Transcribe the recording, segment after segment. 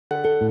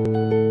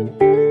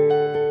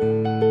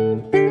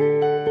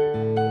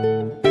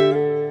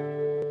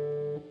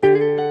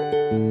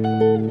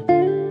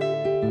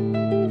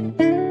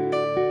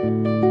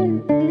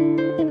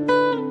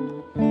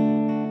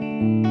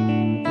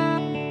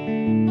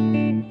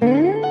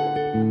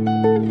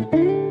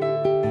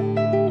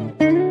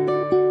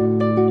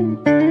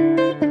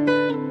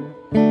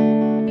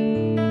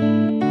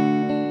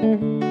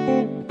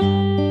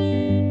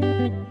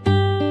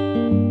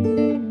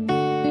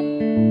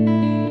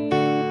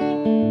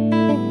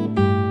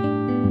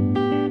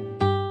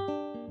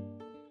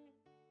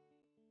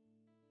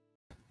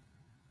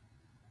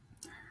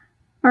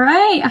All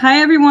right.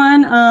 Hi,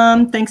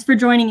 everyone. Thanks for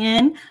joining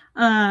in.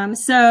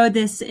 So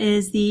this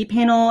is the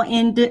panel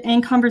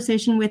in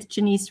conversation with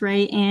Janisse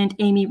Ray and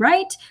Amy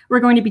Wright. We're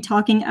going to be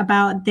talking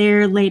about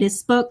their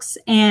latest books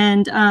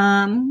and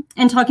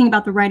talking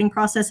about the writing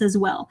process as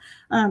well.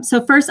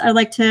 So first, I'd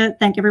like to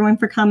thank everyone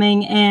for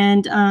coming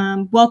and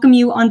welcome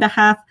you on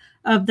behalf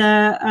of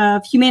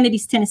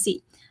Humanities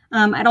Tennessee.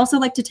 I'd also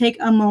like to take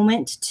a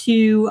moment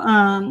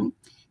to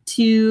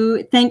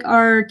thank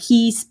our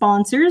key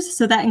sponsors.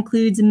 So that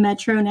includes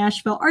Metro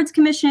Nashville Arts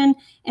Commission,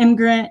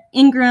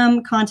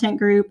 Ingram Content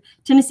Group,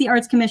 Tennessee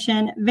Arts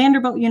Commission,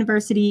 Vanderbilt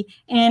University,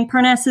 and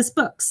Parnassus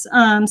Books.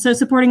 So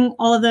supporting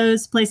all of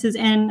those places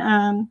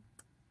and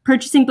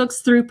purchasing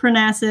books through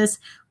Parnassus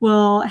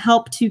will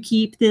help to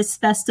keep this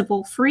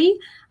festival free.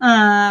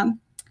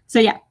 So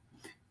yeah.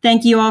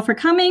 Thank you all for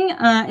coming.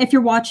 If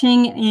you're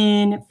watching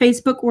in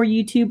Facebook or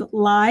YouTube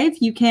Live,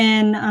 you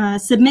can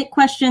submit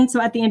questions.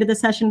 So at the end of the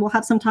session, we'll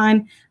have some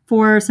time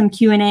for some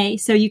Q&A.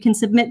 So you can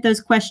submit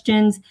those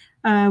questions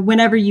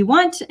whenever you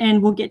want,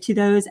 and we'll get to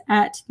those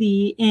at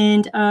the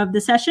end of the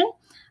session.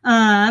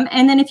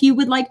 And then if you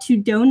would like to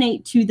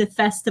donate to the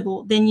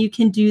festival, then you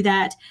can do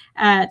that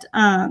at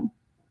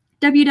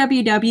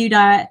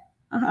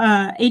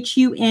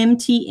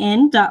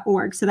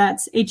www.humtn.org. So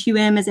that's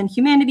HUM as in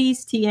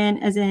humanities,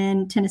 TN as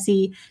in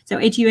Tennessee. So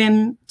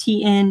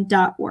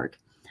humtn.org.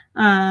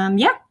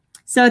 Yeah.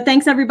 So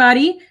thanks,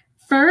 everybody.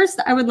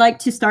 First, I would like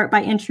to start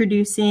by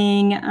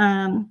introducing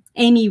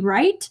Amy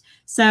Wright.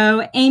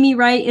 So Amy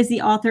Wright is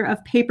the author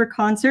of Paper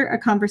Concert, A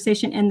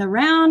Conversation in the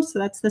Round. So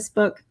that's this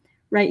book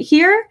right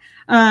here,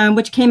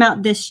 which came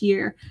out this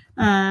year.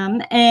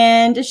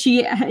 And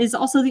she is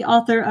also the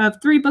author of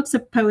 3 books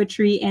of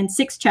poetry and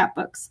 6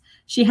 chapbooks.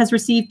 She has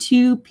received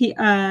 2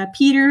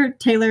 Peter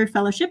Taylor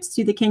Fellowships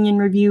to the Kenyon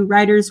Review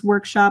Writers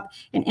Workshop,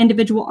 an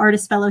Individual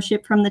Artist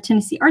Fellowship from the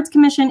Tennessee Arts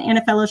Commission, and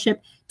a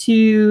fellowship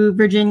to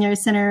Virginia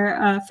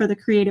Center for the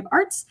Creative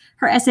Arts.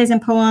 Her essays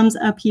and poems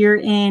appear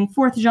in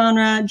 4th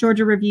Genre,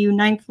 Georgia Review,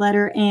 9th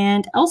Letter,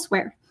 and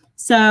elsewhere.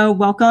 So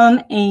welcome,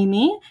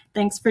 Amy.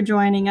 Thanks for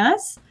joining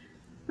us.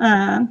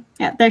 Yeah,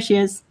 there she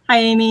is. Hi,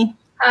 Amy.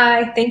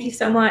 Hi, thank you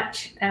so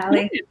much,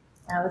 Allie.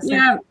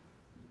 Yeah,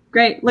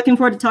 great. Looking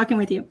forward to talking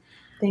with you.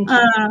 Thank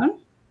you.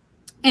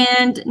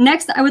 And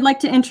next, I would like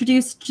to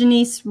introduce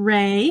Janisse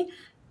Ray.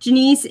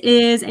 Janisse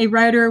is a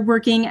writer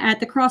working at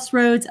the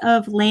crossroads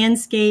of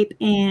landscape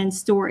and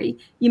story.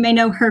 You may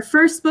know her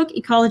first book,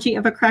 Ecology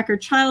of a Cracker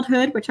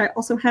Childhood, which I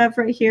also have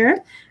right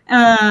here.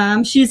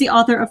 She is the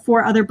author of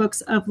 4 other books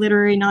of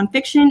literary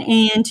nonfiction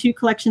and 2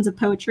 collections of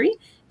poetry.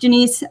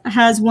 Janisse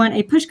has won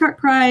a Pushcart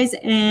Prize,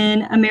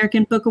 an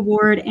American Book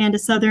Award, and a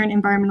Southern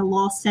Environmental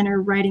Law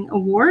Center Writing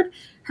Award.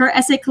 Her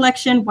essay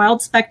collection, Wild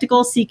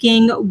Spectacle,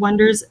 Seeking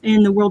Wonders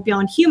in the World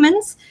Beyond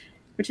Humans,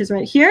 which is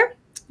right here,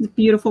 the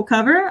beautiful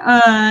cover.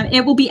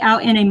 It will be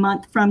out in a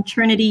month from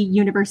Trinity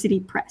University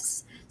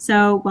Press.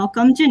 So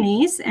welcome,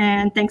 Janisse,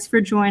 and thanks for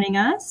joining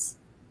us.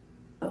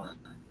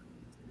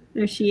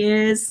 There she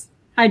is.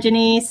 Hi,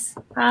 Janisse.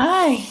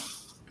 Hi.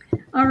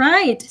 All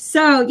right.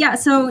 So yeah,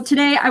 so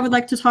today I would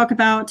like to talk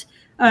about,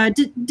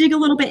 dig a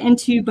little bit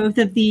into both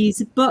of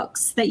these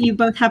books that you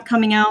both have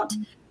coming out,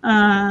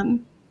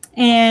 and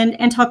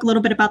talk a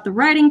little bit about the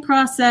writing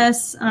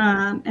process,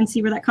 and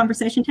see where that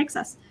conversation takes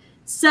us.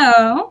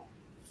 So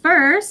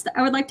first,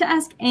 I would like to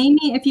ask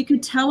Amy if you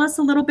could tell us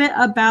a little bit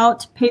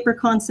about Paper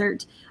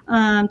Concert.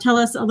 Tell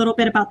us a little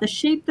bit about the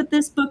shape that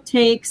this book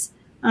takes,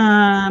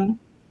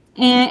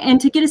 and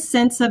to get a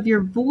sense of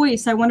your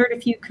voice, I wondered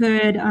if you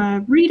could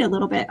read a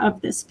little bit of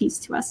this piece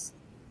to us.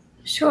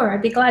 Sure,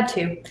 I'd be glad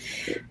to.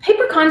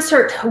 Paper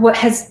Concert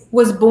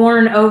was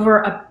born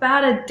over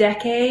about a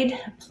decade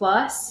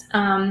plus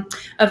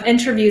of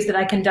interviews that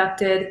I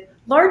conducted,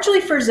 largely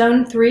for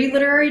Zone 3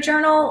 Literary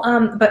Journal,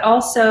 but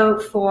also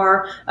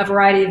for a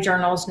variety of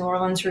journals, New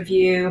Orleans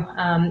Review,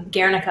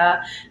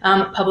 Guernica,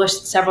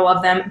 published several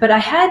of them. But I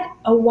had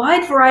a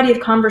wide variety of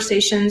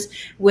conversations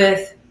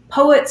with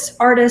poets,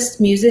 artists,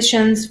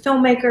 musicians,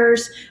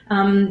 filmmakers,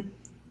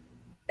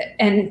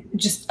 and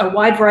just a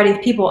wide variety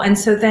of people. And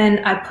so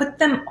then I put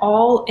them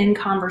all in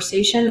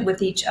conversation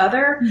with each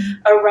other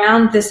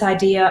around this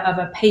idea of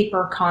a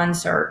paper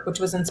concert, which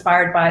was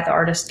inspired by the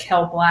artist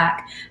Kel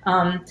Black,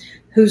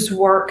 whose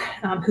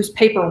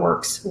paper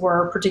works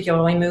were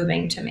particularly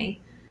moving to me.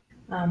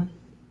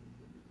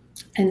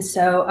 And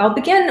so I'll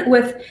begin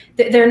with,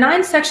 there are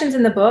 9 sections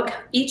in the book.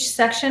 Each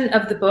section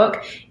of the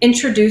book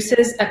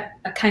introduces a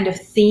kind of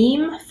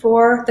theme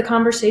for the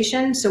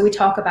conversation. So we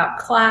talk about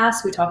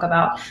class, we talk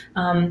about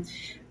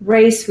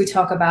race, we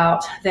talk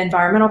about the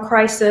environmental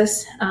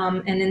crisis.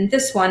 And in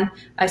this one,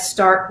 I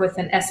start with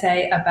an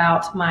essay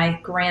about my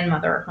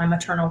grandmother, my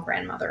maternal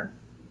grandmother.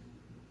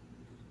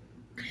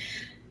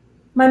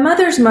 My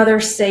mother's mother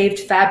saved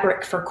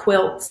fabric for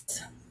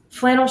quilts.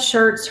 Flannel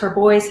shirts her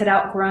boys had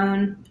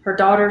outgrown, her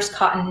daughter's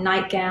cotton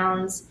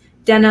nightgowns,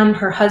 denim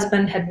her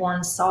husband had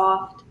worn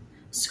soft,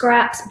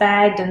 scraps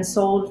bagged and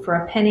sold for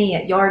a penny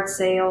at yard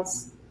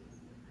sales.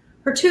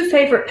 Her 2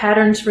 favorite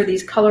patterns for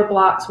these color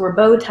blocks were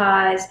bow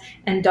ties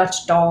and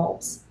Dutch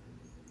dolls.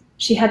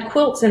 She had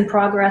quilts in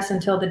progress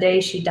until the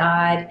day she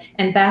died,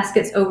 and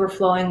baskets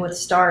overflowing with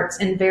starts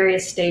in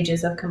various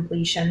stages of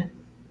completion.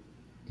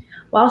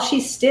 While she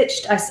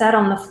stitched, I sat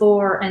on the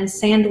floor and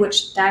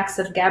sandwiched stacks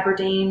of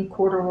gabardine,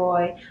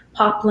 corduroy,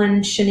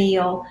 poplin,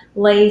 chenille,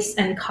 lace,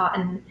 and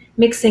cotton,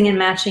 mixing and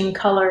matching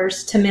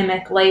colors to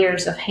mimic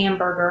layers of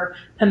hamburger,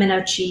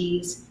 pimento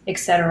cheese,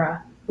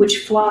 etc.,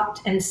 which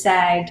flopped and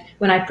sagged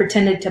when I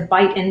pretended to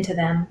bite into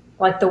them,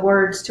 like the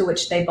words to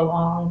which they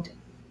belonged.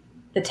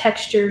 The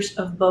textures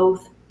of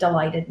both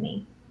delighted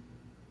me.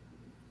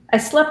 I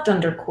slept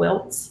under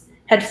quilts,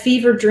 had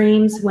fever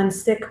dreams when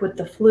sick with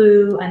the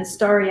flu, and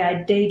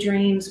starry-eyed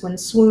daydreams when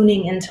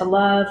swooning into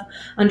love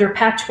under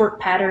patchwork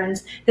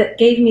patterns that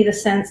gave me the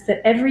sense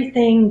that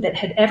everything that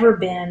had ever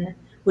been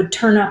would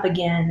turn up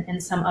again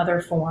in some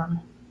other form.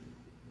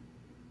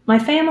 My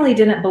family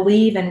didn't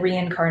believe in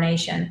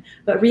reincarnation,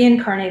 but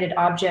reincarnated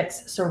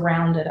objects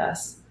surrounded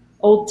us.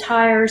 Old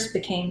tires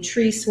became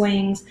tree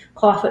swings,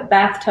 clawfoot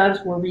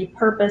bathtubs were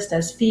repurposed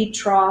as feed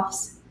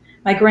troughs.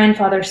 My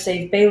grandfather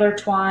saved baler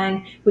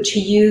twine, which he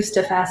used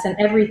to fasten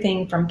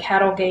everything from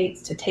cattle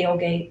gates to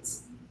tailgates.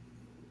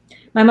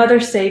 My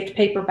mother saved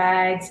paper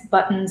bags,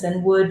 buttons,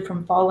 and wood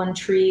from fallen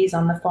trees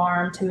on the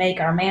farm to make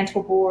our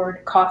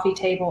mantelboard, coffee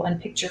table,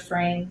 and picture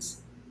frames.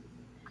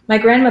 My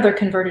grandmother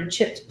converted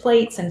chipped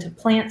plates into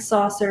plant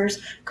saucers,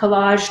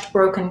 collaged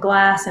broken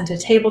glass into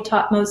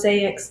tabletop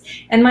mosaics,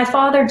 and my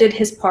father did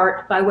his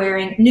part by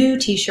wearing new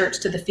t-shirts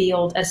to the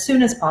field as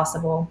soon as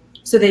possible,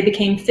 so they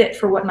became fit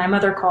for what my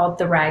mother called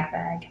the rag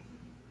bag.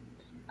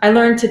 I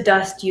learned to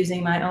dust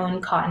using my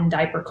own cotton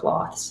diaper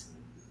cloths.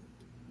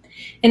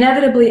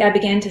 Inevitably, I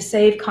began to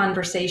save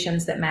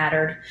conversations that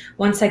mattered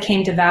once I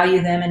came to value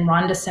them in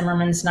Rhonda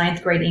Simmerman's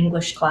 9th grade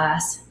English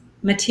class.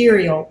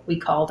 Material, we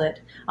called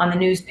it, on the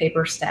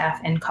newspaper staff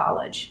in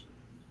college.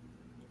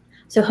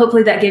 So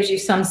hopefully that gives you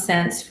some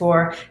sense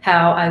for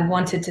how I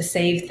wanted to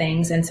save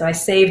things. And so I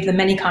saved the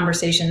many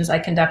conversations I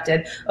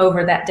conducted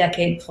over that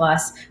decade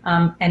plus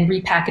and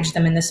repackaged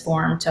them in this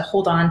form to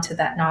hold on to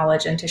that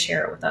knowledge and to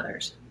share it with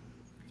others.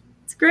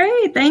 It's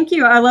great. Thank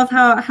you. I love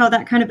how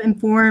that kind of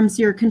informs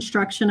your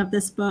construction of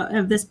this book,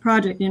 of this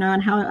project, you know,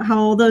 and how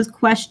all those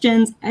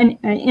questions and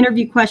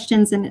interview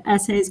questions and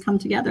essays come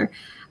together.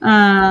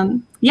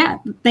 Yeah,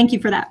 thank you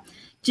for that.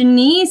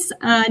 Janisse,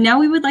 now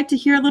we would like to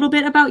hear a little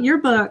bit about your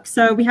book.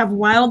 So we have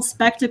Wild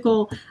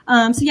Spectacle.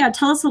 So yeah,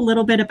 tell us a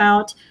little bit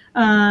about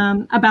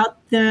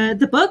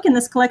the book and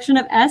this collection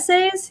of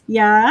essays.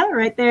 Yeah,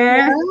 right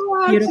there. Yeah,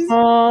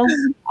 beautiful.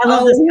 I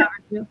love this cover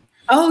too.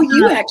 Oh,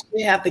 you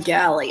actually have the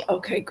galley.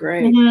 Okay,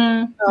 great.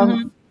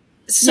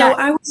 So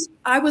yeah.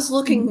 I was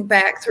looking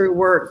back through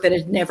work that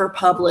had never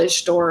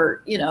published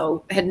or, you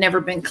know, had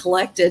never been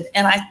collected.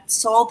 And I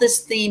saw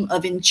this theme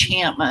of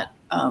enchantment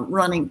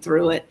running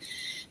through it.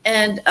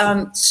 And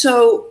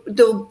so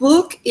the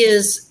book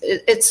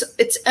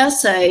it's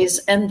essays,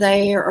 and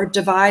they are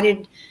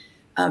divided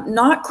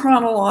not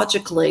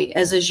chronologically,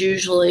 as is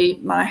usually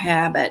my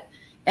habit.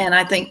 And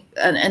I think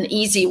an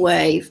easy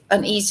way,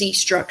 an easy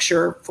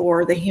structure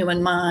for the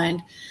human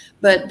mind,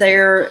 but they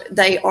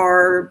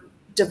are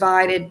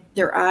divided.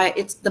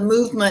 It's the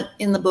movement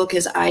in the book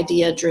is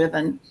idea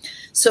driven.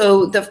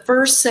 So the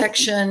first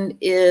section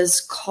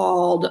is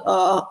called,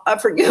 I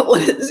forget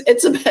what it is.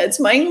 It's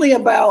mainly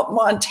about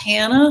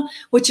Montana,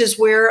 which is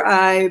where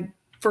I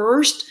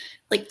first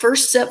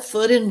set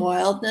foot in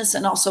wildness,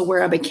 and also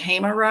where I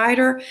became a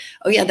writer.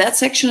 Oh yeah, that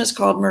section is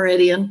called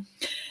Meridian.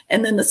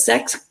 And then the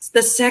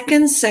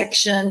second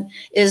section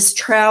is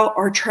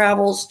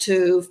travels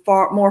to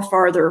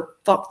farther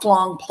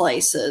flung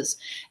places.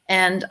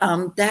 And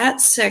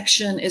that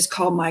section is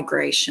called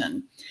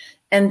Migration.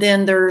 And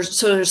then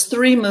there's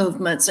three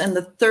movements, and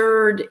the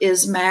third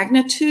is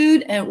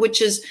Magnitude, and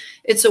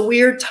it's a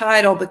weird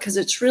title because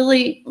it's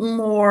really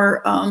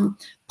more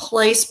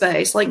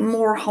place-based, like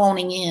more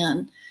honing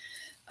in.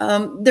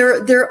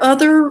 There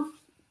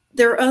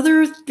are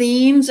other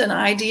themes and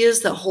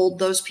ideas that hold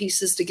those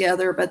pieces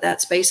together, but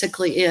that's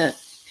basically it.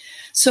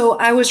 So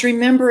I was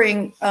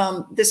remembering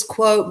this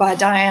quote by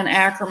Diane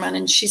Ackerman,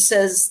 and she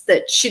says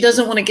that she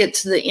doesn't want to get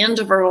to the end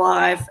of her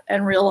life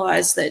and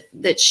realize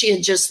that she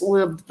had just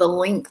lived the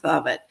length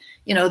of it,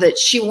 you know, that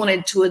she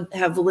wanted to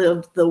have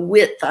lived the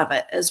width of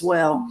it as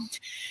well.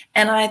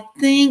 And I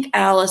think,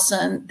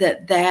 Allison,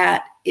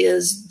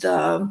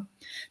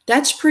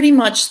 that's pretty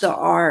much the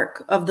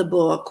arc of the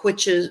book,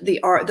 which is the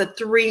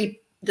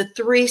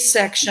three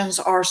sections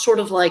are sort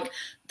of like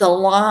the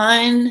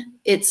line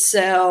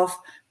itself,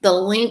 the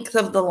length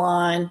of the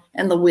line,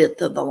 and the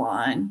width of the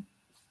line.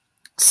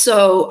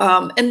 So,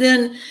 and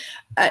then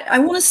I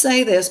want to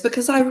say this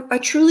because I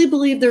truly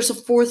believe there's a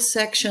fourth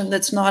section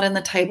that's not in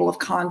the table of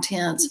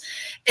contents,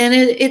 and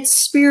it's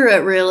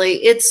spirit, really.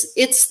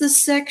 It's the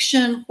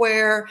section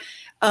where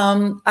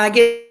I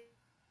get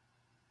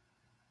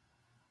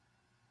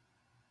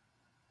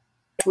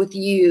with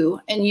you,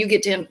 and you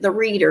get to, the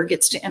reader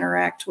gets to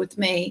interact with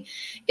me.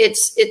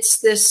 It's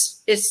this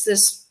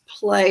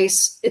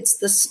place, it's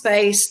the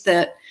space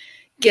that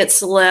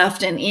gets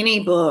left in any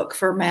book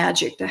for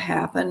magic to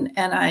happen.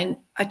 And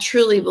I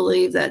truly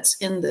believe that's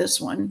in this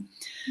one.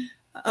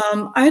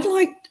 I'm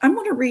going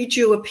to read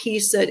you a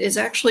piece that is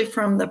actually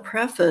from the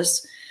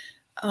preface.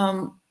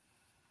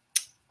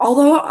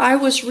 Although I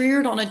was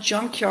reared on a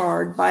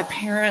junkyard by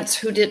parents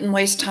who didn't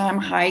waste time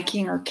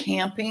hiking or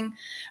camping,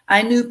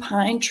 I knew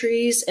pine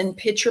trees and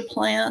pitcher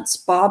plants,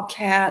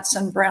 bobcats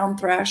and brown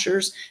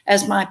thrashers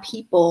as my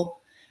people.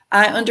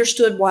 I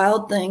understood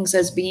wild things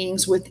as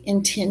beings with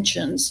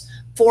intentions,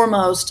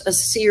 foremost a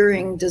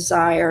searing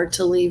desire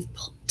to lead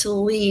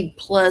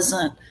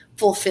pleasant,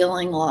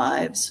 fulfilling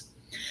lives.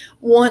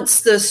 Once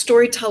the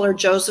storyteller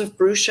Joseph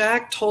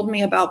Bruchac told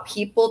me about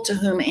people to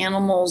whom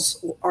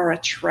animals are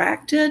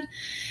attracted.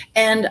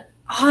 And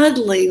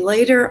oddly,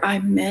 later I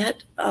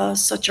met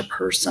such a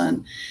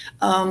person,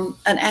 an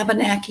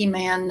Abenaki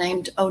man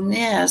named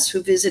Oness,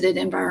 who visited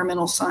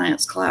environmental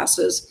science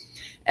classes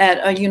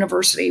at a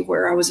university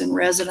where I was in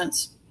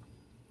residence.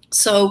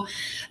 So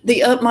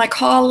my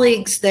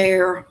colleagues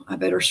there, I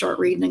better start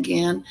reading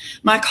again.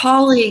 My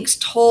colleagues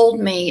told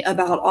me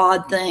about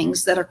odd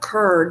things that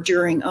occurred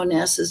during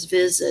Oness's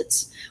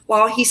visits.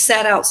 While he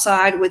sat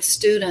outside with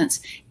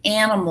students,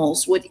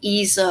 animals would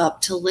ease up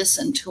to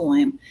listen to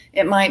him.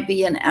 It might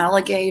be an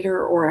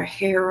alligator or a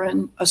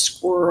heron, a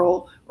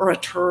squirrel, or a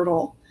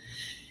turtle.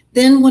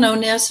 Then when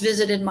Oness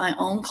visited my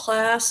own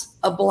class,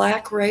 a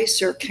black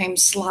racer came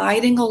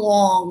sliding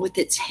along with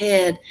its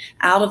head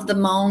out of the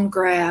mown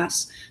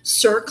grass,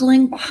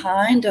 circling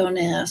behind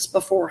Oness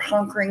before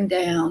hunkering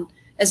down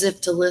as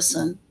if to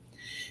listen.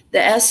 The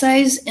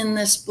essays in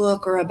this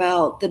book are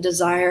about the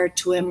desire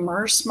to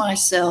immerse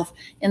myself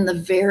in the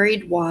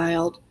varied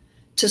wild,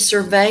 to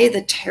survey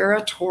the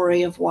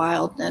territory of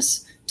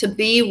wildness, to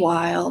be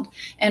wild,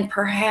 and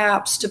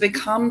perhaps to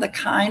become the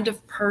kind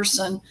of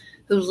person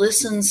who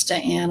listens to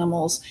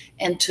animals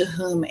and to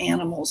whom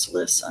animals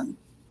listen.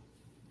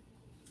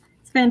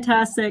 It's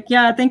fantastic.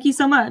 Yeah, thank you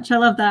so much. I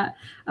love that.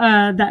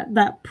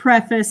 That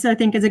preface, I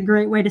think, is a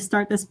great way to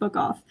start this book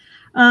off.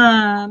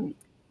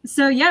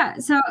 So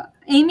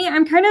Amy,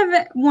 I'm kind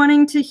of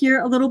wanting to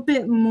hear a little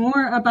bit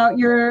more about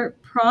your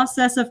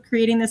process of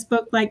creating this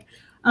book. Like,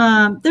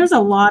 there's a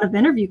lot of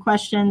interview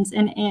questions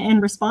and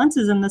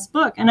responses in this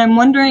book, and I'm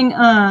wondering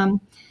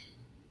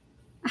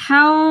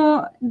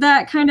how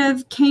that kind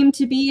of came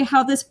to be,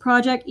 how this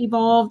project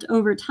evolved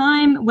over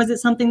time. Was it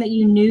something that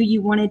you knew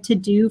you wanted to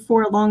do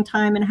for a long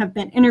time and have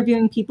been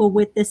interviewing people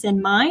with this in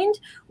mind?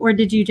 Or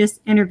did you just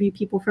interview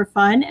people for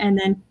fun and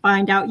then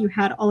find out you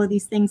had all of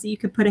these things that you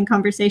could put in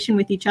conversation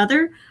with each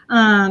other?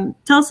 Tell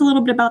us a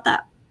little bit about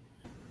that.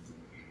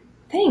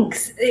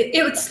 Thanks.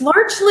 It's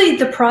largely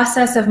the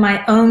process of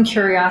my own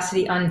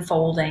curiosity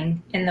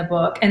unfolding in the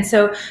book. And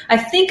so I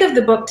think of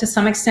the book to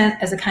some extent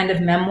as a kind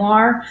of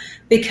memoir,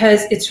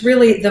 because it's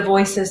really the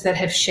voices that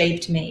have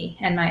shaped me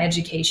and my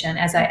education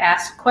as I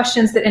asked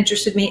questions that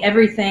interested me,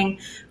 everything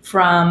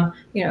from,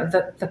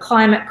 the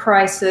climate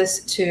crisis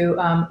to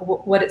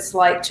what it's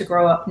like to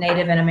grow up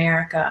Native in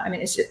America. I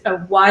mean, it's just a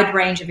wide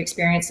range of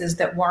experiences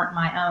that weren't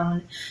my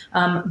own,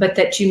 but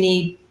that you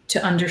need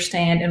to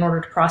understand in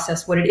order to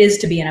process what it is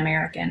to be an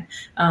American,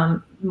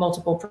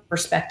 multiple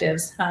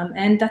perspectives.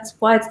 And that's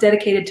why it's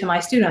dedicated to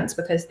my students,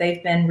 because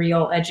they've been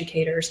real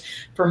educators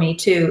for me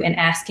too, in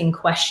asking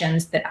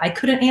questions that I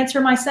couldn't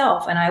answer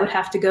myself. And I would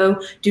have to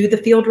go do the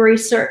field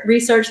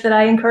research that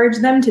I encourage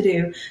them to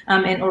do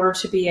in order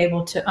to be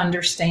able to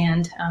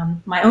understand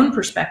my own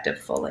perspective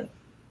fully.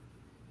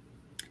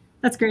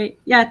 That's great.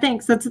 Yeah,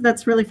 thanks.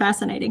 That's really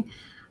fascinating.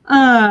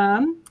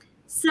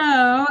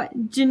 So,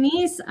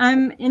 Janisse,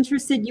 I'm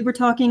interested, you were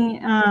talking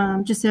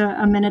just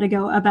a minute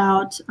ago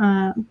about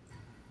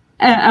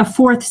a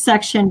fourth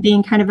section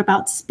being kind of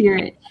about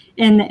spirit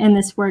in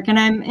this work. And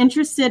I'm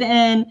interested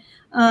in,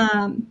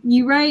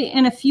 you write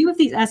in a few of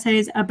these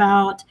essays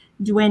about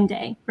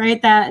duende,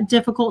 right? That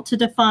difficult to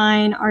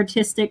define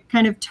artistic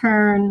kind of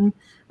term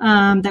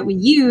that we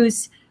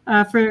use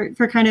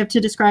for kind of to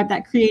describe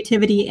that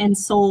creativity and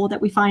soul that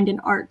we find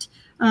in art.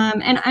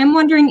 And I'm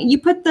wondering, you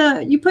put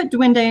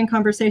duende in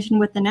conversation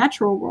with the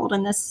natural world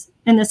in this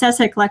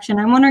essay collection.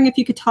 I'm wondering if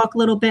you could talk a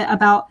little bit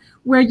about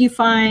where you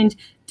find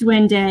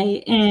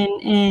duende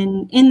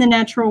in the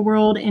natural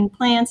world, in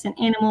plants and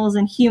animals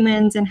and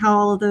humans, and how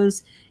all of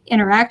those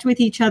interact with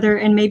each other,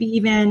 and maybe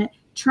even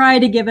try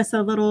to give us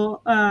a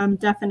little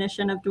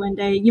definition of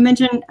duende. You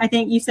mentioned, I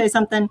think you say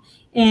something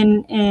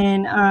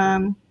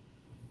in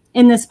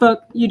this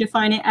book, you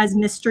define it as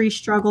mystery,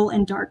 struggle,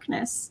 and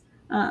darkness.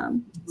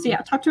 So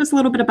yeah, talk to us a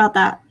little bit about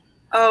that.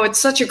 Oh, it's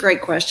such a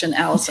great question,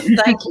 Allison.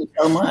 Thank you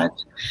so much.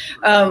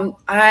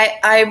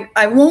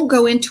 I won't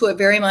go into it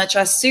very much.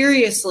 I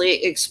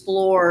seriously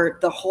explore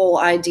the whole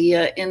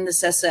idea in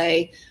this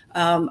essay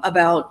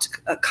about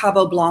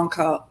Cabo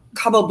Blanco,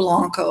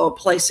 a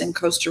place in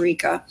Costa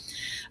Rica.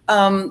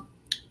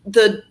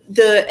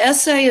 The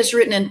essay is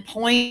written in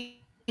point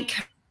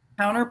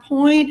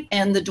counterpoint,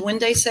 and the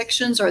duende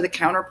sections are the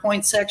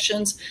counterpoint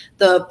sections.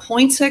 The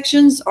point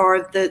sections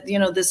are the, you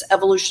know, this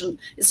evolution.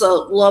 It's a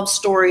love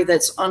story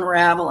that's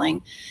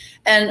unraveling.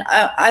 And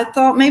I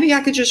thought maybe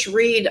I could just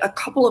read a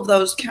couple of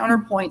those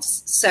counterpoint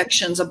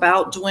sections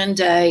about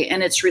duende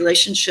and its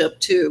relationship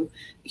to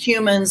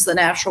humans, the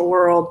natural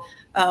world.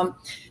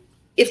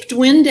 If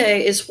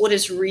duende is what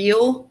is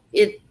real,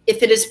 if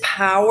it is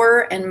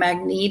power and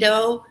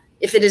magneto,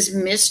 if it is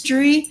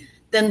mystery,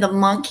 then the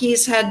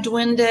monkeys had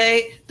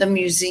duende, the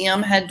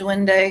museum had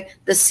duende,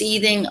 the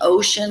seething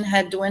ocean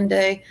had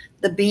duende,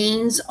 the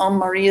beans on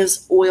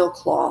Maria's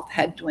oilcloth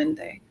had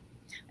duende.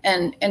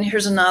 And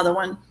here's another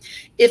one.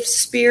 If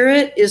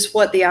spirit is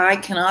what the eye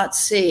cannot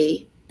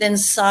see, then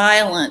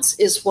silence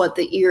is what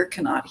the ear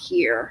cannot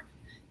hear.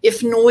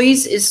 If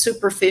noise is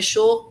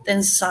superficial,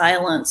 then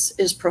silence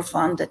is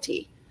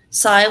profundity.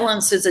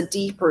 Silence is a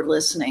deeper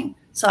listening.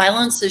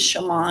 Silence is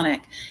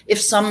shamanic.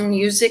 If some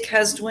music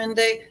has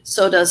duende,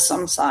 so does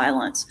some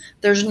silence.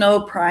 There's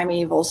no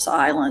primeval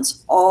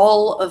silence.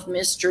 All of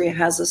mystery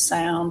has a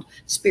sound.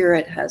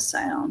 Spirit has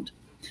sound.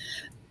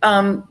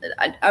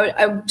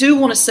 I do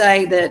want to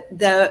say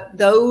that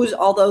those,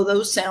 although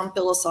those sound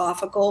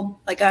philosophical,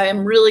 like I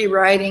am really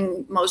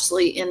writing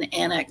mostly in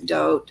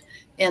anecdote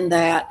in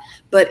that,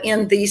 but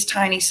in these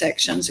tiny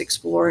sections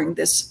exploring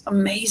this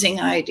amazing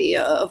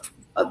idea of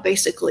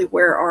basically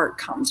where art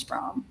comes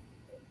from.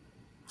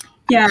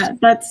 Yeah,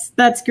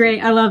 that's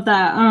great. I love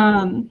that.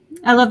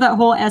 I love that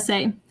whole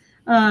essay.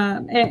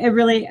 It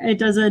really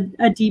does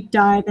a deep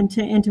dive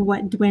into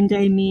what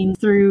duende means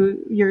through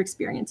your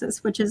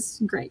experiences, which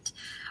is great.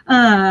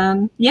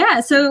 Yeah,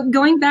 so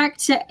going back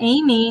to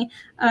Amy,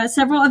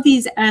 several of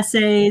these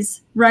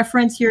essays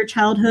reference your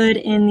childhood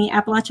in the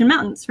Appalachian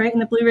Mountains, right, in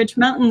the Blue Ridge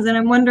Mountains. And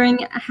I'm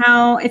wondering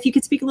if you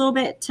could speak a little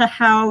bit to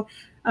how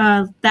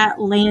that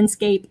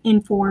landscape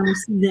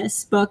informs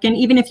this book. And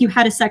even if you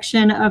had a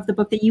section of the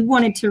book that you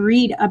wanted to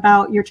read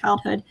about your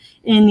childhood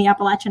in the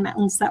Appalachian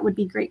Mountains, that would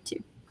be great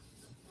too.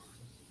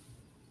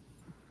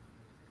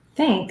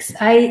 Thanks.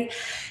 I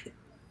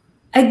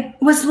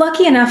was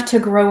lucky enough to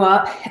grow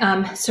up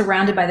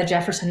surrounded by the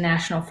Jefferson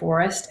National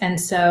Forest. And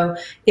so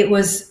it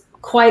was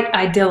quite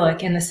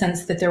idyllic in the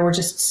sense that there were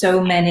just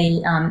so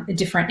many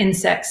different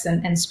insects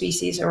and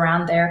species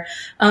around there.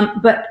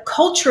 But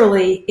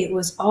culturally, it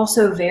was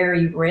also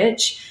very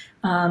rich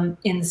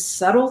in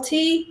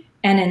subtlety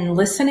and in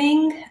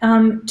listening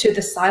to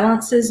the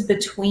silences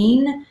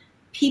between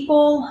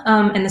people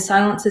and the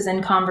silences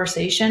in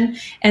conversation.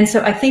 And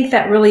so I think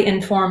that really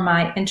informed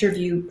my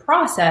interview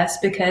process,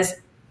 because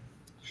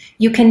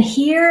you can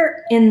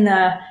hear in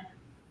the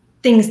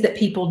things that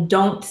people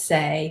don't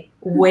say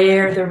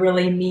where the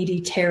really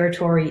meaty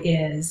territory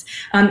is.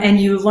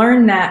 And you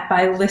learn that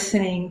by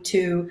listening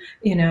to,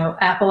 you know,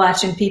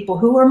 Appalachian people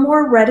who are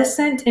more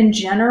reticent in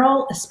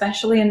general,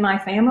 especially in my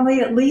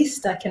family, at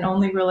least. I can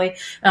only really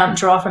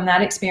draw from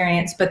that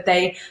experience. But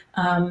they,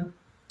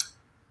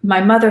 my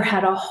mother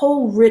had a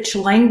whole rich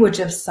language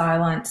of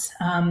silence.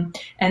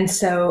 And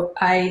so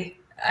I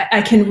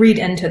can read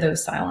into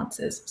those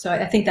silences. So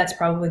I think that's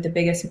probably the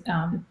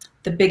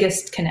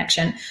biggest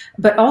connection,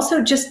 but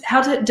also just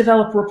how to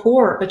develop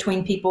rapport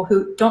between people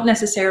who don't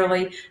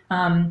necessarily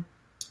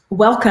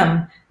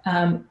welcome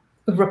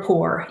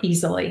rapport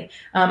easily.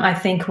 I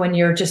think when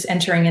you're just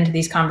entering into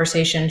these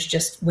conversations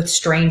just with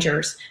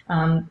strangers,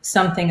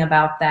 something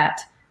about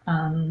that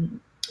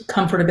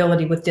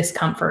comfortability with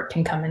discomfort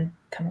can come in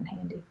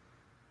handy.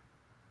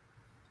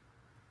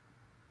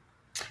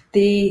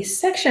 The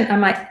section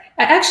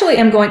I actually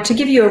am going to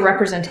give you a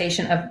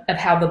representation of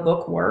how the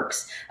book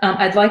works.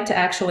 I'd like to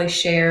actually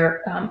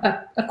share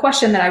a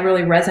question that I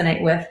really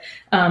resonate with,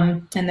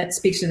 and that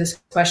speaks to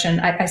this question.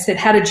 I said,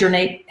 how did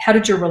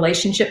your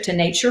relationship to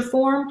nature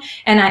form?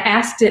 And I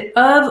asked it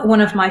of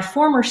one of my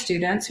former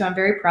students, who I'm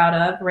very proud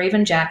of,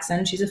 Raven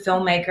Jackson. She's a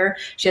filmmaker.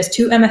 She has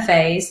 2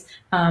 MFAs,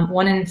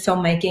 one in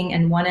filmmaking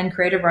and one in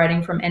creative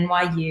writing from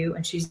NYU.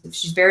 And she's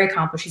very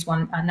accomplished. She's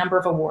won a number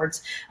of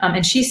awards.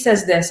 And she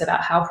says this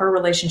about how her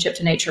relationship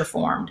to nature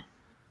formed.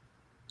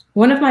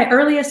 One of my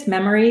earliest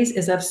memories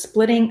is of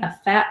splitting a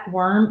fat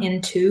worm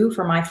in 2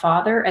 for my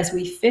father as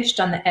we fished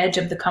on the edge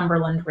of the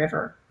Cumberland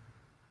River.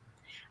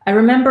 I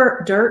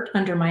remember dirt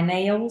under my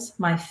nails,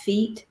 my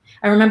feet.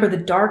 I remember the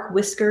dark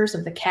whiskers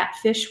of the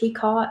catfish we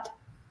caught.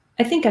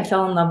 I think I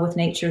fell in love with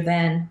nature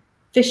then.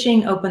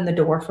 Fishing opened the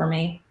door for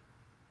me.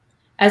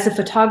 As a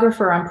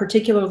photographer, I'm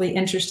particularly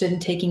interested in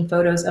taking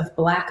photos of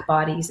black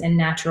bodies in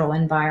natural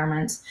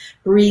environments,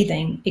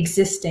 breathing,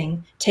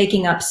 existing,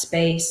 taking up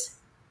space.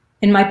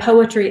 In my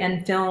poetry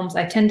and films,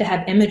 I tend to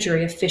have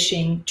imagery of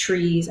fishing,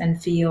 trees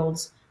and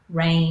fields,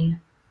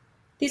 rain.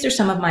 These are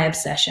some of my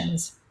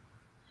obsessions.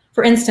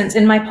 For instance,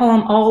 in my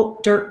poem, All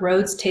Dirt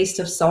Roads Taste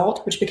of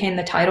Salt, which became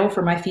the title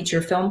for my feature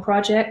film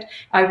project,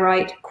 I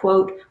write,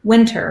 quote,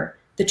 winter,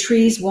 the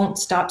trees won't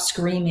stop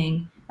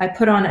screaming. I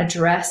put on a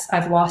dress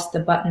I've lost the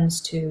buttons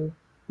to,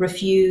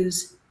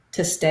 refuse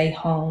to stay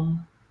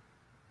home.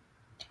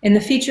 In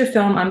the feature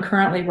film I'm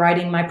currently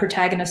writing, my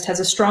protagonist has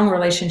a strong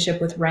relationship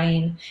with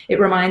rain. It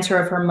reminds her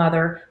of her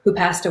mother, who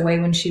passed away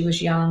when she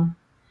was young.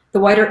 The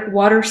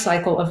water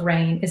cycle of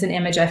rain is an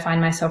image I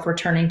find myself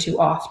returning to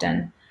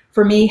often.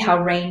 For me,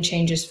 how rain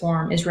changes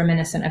form is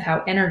reminiscent of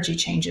how energy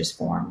changes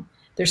form.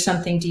 There's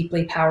something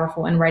deeply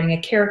powerful in writing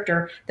a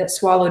character that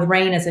swallowed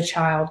rain as a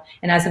child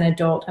and as an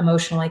adult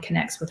emotionally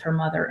connects with her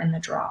mother in the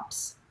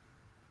drops.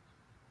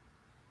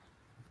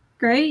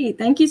 Great.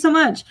 Thank you so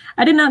much.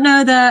 I did not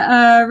know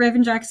that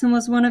Raven Jackson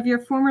was one of your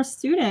former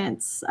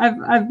students.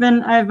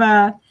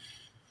 I've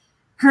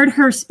heard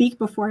her speak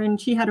before, and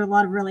she had a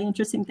lot of really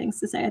interesting things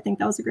to say. I think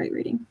that was a great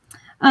reading.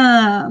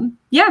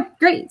 Yeah,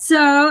 great.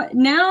 So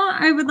now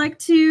I would like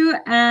to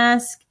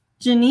ask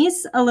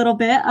Janisse a little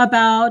bit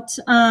about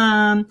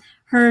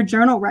her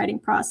journal writing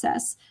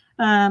process.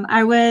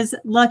 I was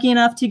lucky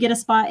enough to get a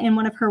spot in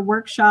one of her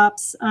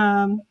workshops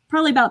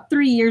probably about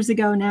 3 years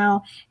ago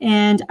now.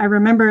 And I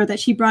remember that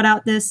she brought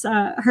out this,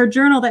 her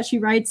journal that she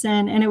writes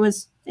in, and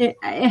it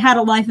had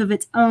a life of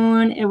its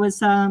own. It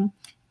was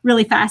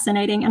really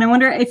fascinating. And I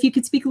wonder if you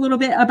could speak a little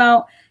bit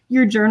about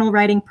your journal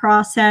writing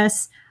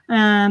process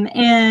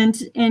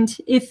and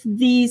if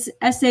these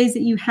essays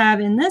that you have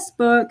in this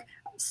book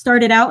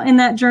started out in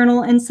that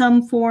journal in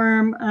some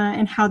form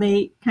and how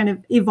they kind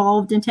of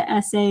evolved into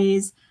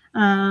essays.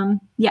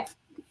 Yeah.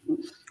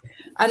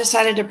 I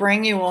decided to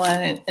bring you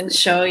one and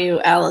show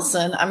you,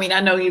 Allison. I mean, I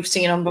know you've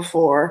seen them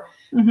before,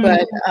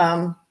 but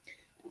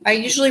I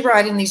usually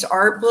write in these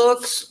art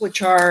books,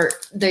 which are,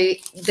 they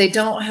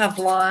don't have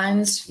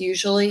lines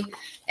usually,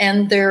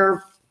 and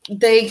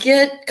they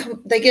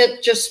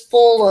get just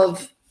full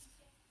of,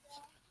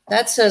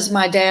 that says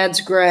my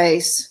dad's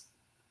grace.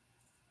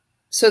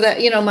 So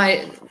that, you know,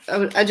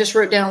 I just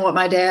wrote down what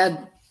my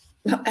dad,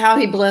 how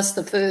he blessed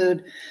the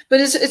food, but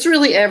it's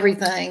really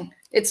everything.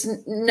 It's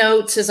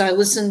notes as I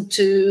listen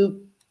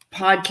to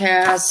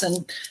podcasts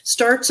and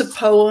starts of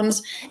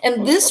poems.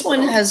 And this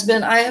one has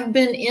been, I have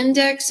been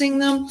indexing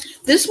them.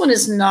 This one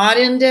is not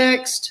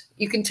indexed.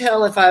 You can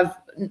tell if I've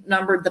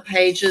numbered the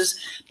pages,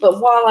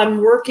 but while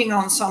I'm working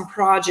on some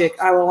project,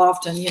 I will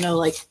often, you know,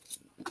 like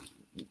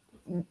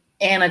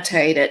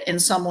annotate it in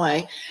some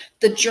way.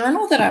 The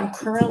journal that I'm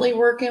currently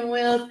working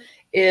with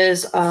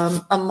is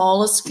a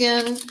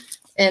moleskin,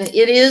 and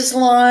it is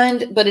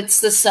lined, but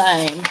it's the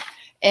same.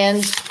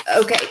 And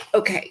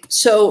okay.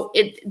 So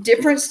at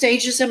different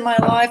stages in my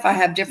life, I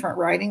have different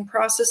writing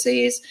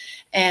processes.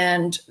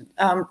 And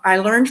I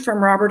learned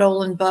from Robert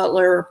Olin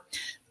Butler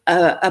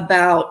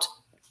about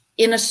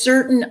on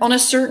a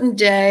certain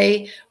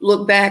day,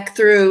 look back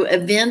through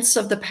events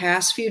of the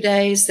past few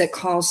days that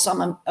cause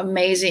some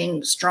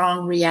amazing,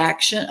 strong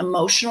reaction,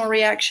 emotional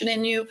reaction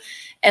in you,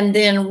 and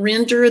then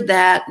render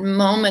that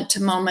moment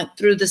to moment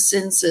through the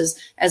senses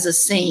as a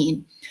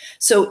scene.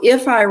 So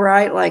if I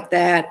write like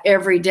that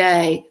every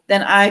day,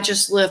 then I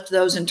just lift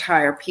those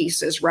entire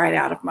pieces right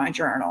out of my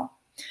journal.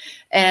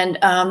 And,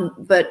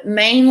 but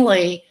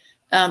mainly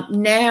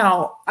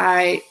now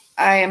I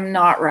am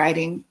not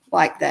writing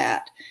like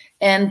that.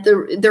 And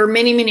there are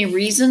many, many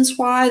reasons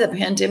why. The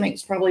pandemic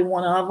is probably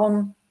one of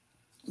them.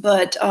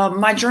 But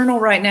my journal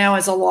right now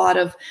is a lot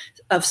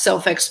of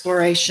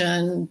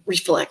self-exploration,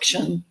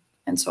 reflection,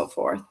 and so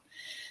forth.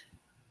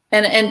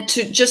 And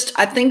to just,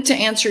 I think to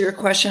answer your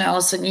question,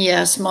 Allison,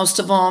 yes, most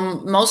of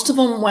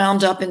them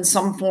wound up in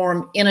some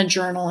form in a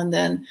journal, and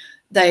then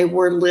they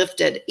were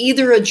lifted,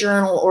 either a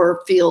journal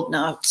or field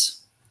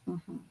notes.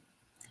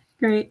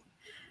 Great.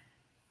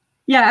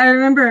 Yeah, I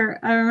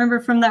remember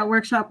from that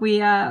workshop,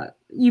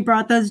 you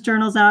brought those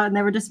journals out, and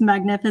they were just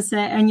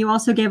magnificent. And you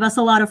also gave us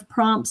a lot of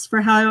prompts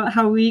for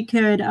how we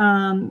could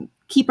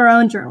keep our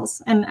own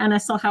journals. And I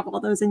still have all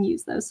those and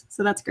use those.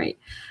 So that's great.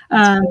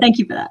 Thank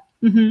you for that.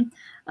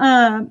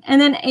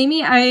 And then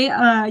Amy,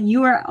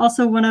 you are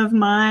also one of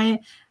my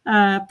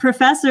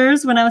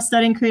professors when I was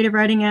studying creative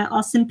writing at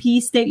Austin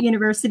Peay State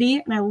University,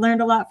 and I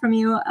learned a lot from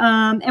you.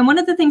 And one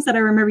of the things that I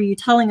remember you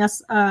telling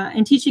us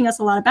and teaching us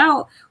a lot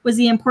about was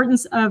the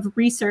importance of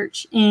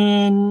research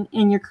in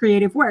your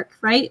creative work,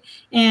 right?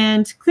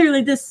 And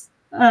clearly this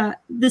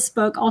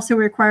book also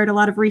required a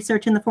lot of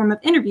research in the form of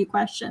interview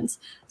questions.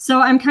 So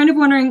I'm kind of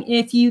wondering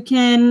if you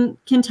can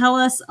tell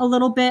us a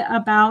little bit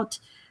about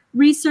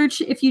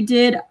research, if you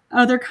did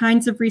other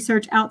kinds of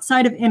research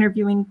outside of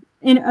interviewing,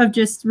 of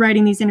just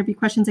writing these interview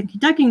questions and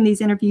conducting these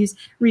interviews,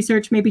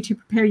 research maybe to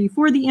prepare you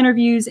for the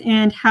interviews,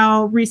 and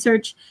how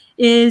research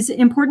is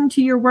important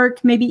to your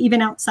work, maybe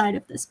even outside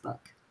of this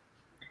book.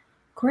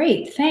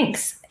 Great,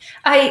 thanks.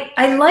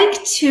 I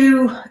like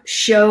to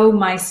show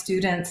my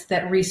students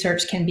that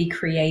research can be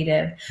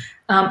creative.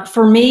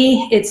 For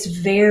me, it's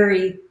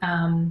very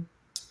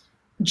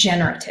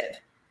generative.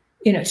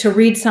 You know, to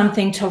read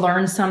something, to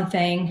learn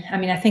something. I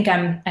mean, I think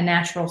I'm a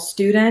natural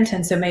student,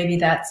 and so maybe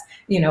that's,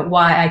 you know,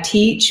 why I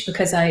teach,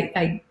 because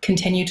I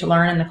continue to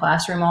learn in the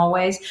classroom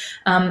always.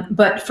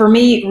 But for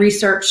me,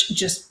 research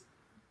just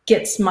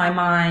gets my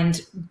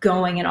mind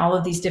going in all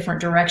of these different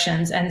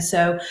directions. And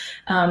so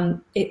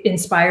it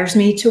inspires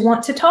me to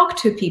want to talk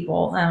to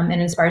people,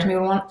 and inspires me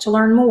to want to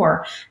learn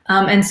more.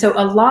 And so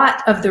a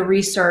lot of the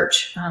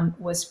research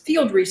was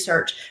field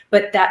research,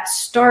 but that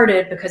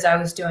started because I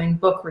was doing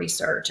book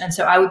research. And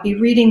so I would be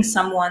reading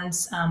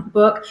someone's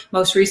book.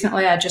 Most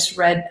recently, I just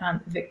read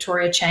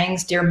Victoria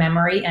Chang's Dear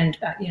Memory, and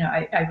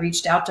I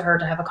reached out to her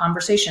to have a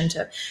conversation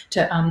to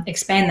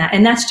expand that.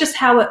 And that's just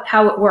how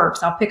it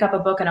works. I'll pick up a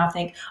book and I'll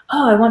think,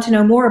 oh, I want to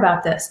know more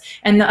about this.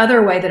 And the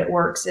other way that it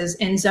works is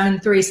in Zone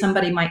 3,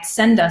 somebody might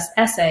send us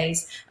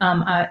essays.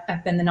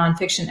 I've been the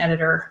nonfiction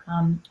editor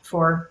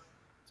for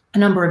a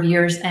number of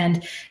years,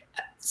 and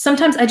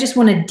sometimes I just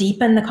want to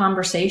deepen the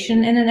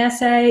conversation in an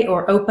essay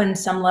or open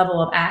some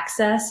level of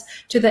access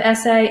to the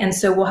essay. And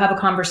so we'll have a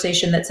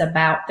conversation that's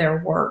about their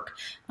work.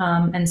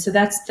 And so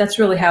that's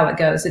really how it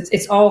goes.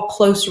 It's all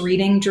close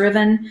reading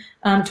driven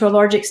to a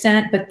large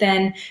extent. But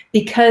then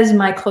because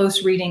my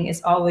close reading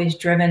is always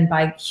driven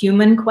by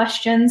human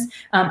questions,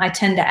 I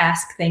tend to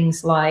ask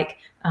things like,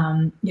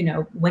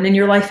 when in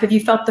your life have you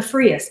felt the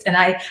freest? And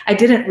I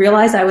didn't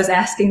realize I was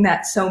asking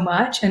that so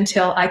much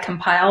until I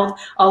compiled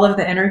all of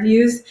the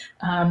interviews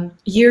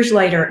years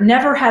later,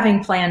 never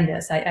having planned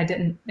this. I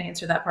didn't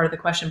answer that part of the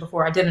question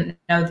before. I didn't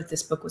know that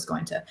this book was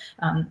going to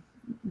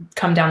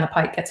come down the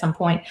pike at some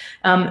point.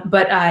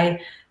 But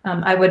I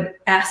would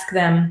ask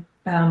them,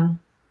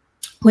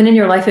 when in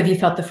your life have you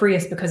felt the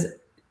freest? Because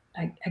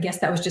I guess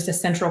that was just a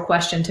central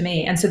question to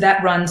me. And so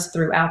that runs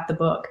throughout the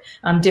book.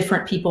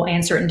 Different people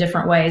answer it in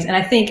different ways. And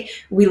I think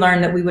we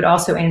learned that we would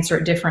also answer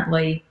it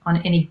differently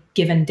on any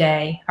given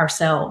day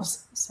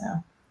ourselves. So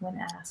when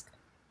asked.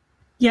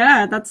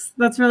 Yeah, that's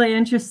really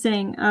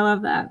interesting. I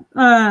love that.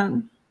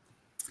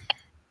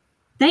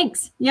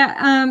 Thanks. Yeah.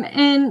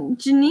 And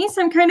Janisse,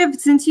 I'm kind of,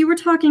 since you were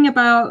talking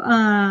about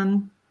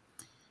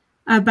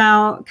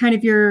kind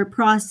of your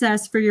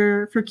process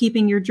for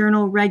keeping your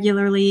journal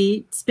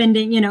regularly,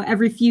 spending,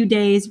 every few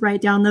days,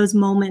 write down those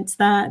moments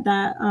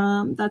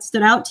that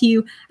stood out to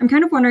you. I'm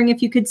kind of wondering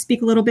if you could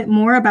speak a little bit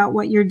more about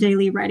what your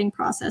daily writing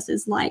process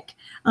is like.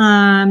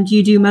 Do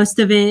you do most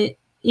of it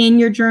in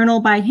your journal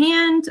by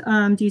hand?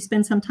 Do you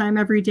spend some time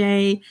every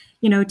day,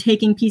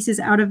 taking pieces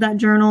out of that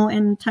journal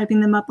and typing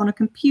them up on a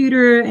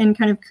computer and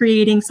kind of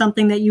creating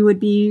something that you would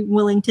be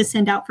willing to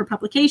send out for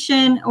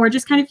publication? Or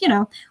just kind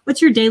of, what's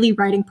your daily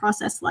writing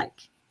process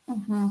like?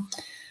 Mm-hmm.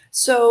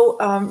 So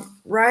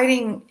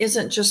writing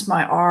isn't just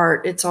my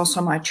art, it's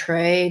also my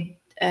trade.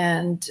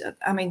 And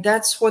I mean,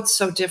 that's what's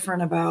so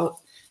different about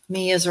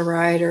me as a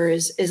writer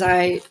is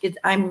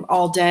I'm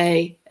all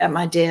day at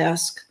my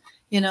desk,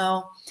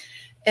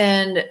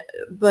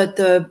 but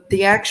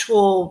the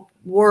actual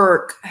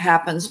work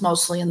happens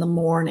mostly in the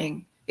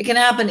morning. It can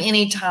happen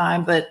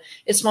anytime, but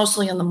it's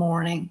mostly in the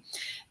morning.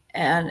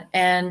 And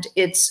I'm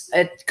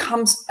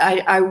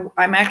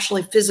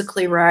actually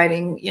physically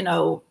writing,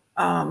 I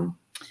want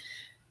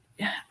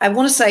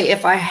to say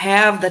if I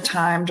have the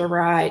time to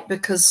write,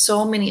 because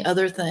so many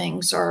other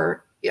things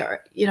are,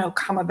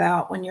 come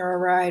about when you're a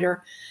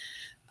writer.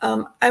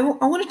 I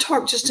want to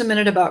talk just a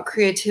minute about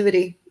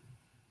creativity.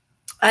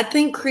 I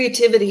think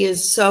creativity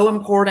is so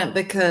important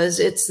because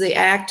it's the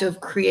act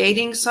of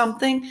creating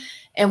something.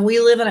 And we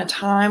live in a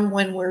time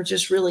when we're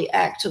just really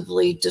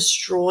actively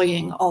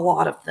destroying a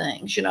lot of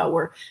things.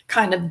 We're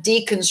kind of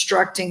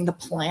deconstructing the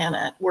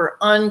planet. We're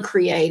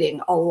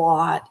uncreating a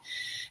lot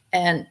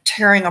and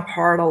tearing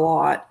apart a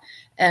lot.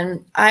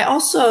 And I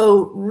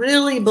also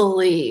really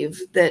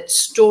believe that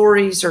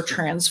stories are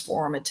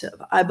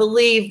transformative. I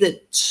believe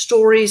that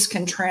stories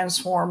can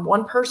transform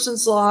one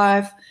person's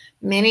life,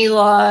 many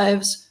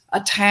lives, a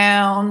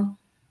town,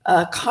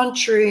 a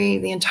country,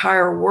 the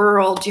entire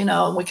world,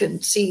 and we can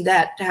see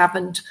that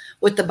happened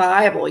with the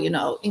Bible,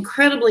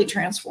 incredibly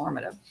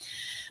transformative.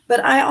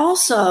 But I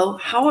also,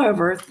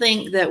 however,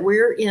 think that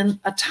we're in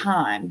a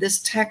time,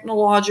 this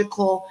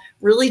technological,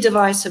 really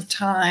divisive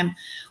time,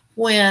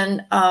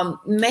 when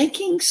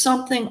making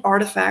something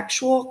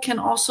artifactual can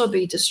also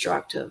be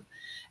destructive.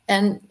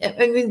 And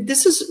I mean,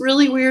 this is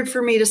really weird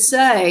for me to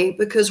say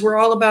because we're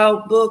all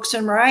about books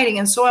and writing,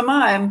 and so am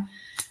I.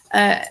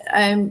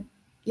 I'm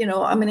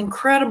an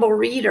incredible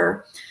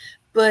reader,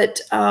 but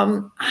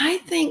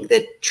I think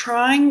that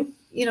trying,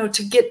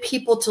 to get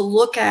people to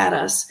look at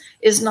us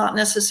is not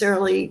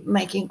necessarily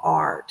making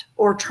art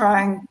or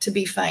trying to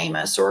be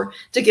famous or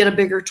to get a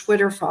bigger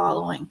Twitter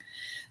following.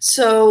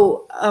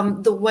 So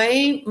the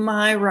way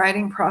my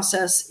writing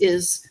process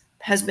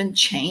has been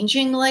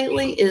changing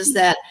lately is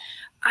that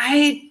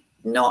I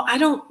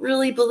don't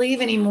really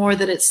believe anymore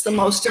that it's the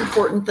most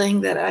important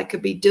thing that I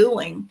could be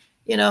doing.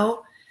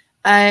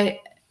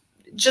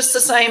 Just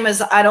the same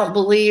as I don't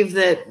believe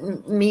that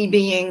me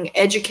being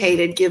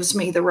educated gives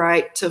me the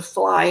right to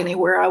fly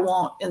anywhere I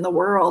want in the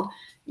world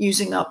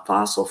using up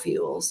fossil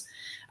fuels.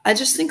 I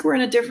just think we're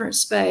in a different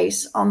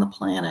space on the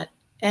planet.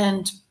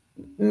 And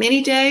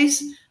many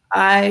days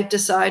I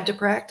decide to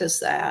practice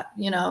that.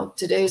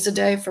 Today's a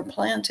day for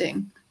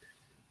planting.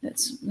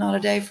 It's not a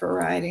day for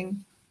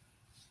writing.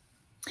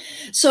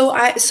 So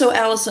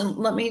Allison,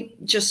 let me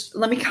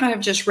kind of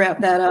just wrap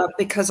that up,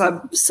 because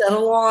I've said a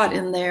lot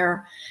in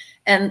there.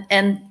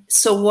 And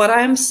so what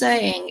I'm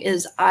saying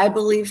is I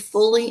believe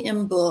fully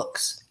in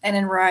books and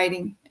in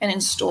writing and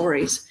in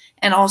stories.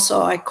 And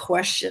also I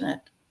question it.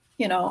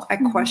 You know, I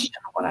question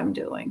what I'm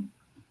doing.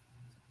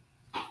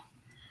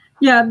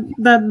 Yeah,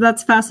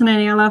 that's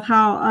fascinating. I love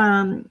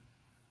how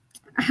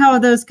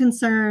those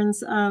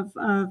concerns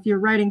of your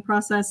writing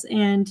process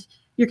and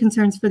your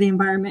concerns for the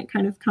environment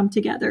kind of come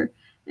together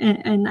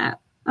in that.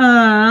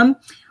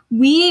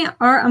 We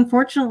are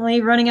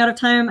unfortunately running out of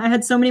time. I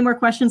had so many more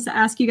questions to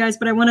ask you guys,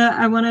 but I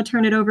wanna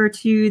turn it over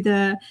to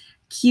the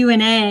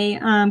Q&A.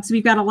 So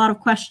we've got a lot of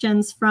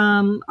questions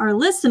from our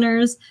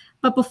listeners.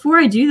 But before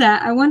I do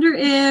that, I wonder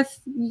if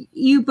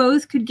you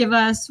both could give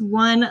us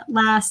one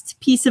last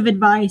piece of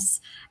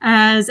advice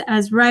as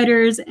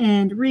writers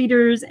and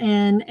readers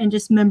and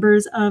just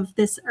members of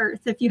this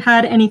earth. If you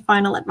had any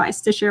final advice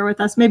to share with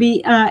us,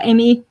 maybe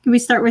Amy, can we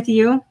start with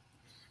you?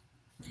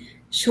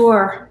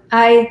 Sure.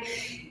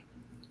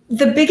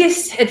 The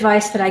biggest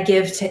advice that I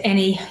give to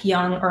any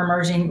young or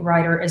emerging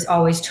writer is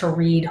always to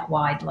read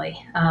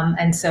widely,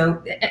 and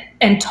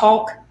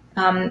talk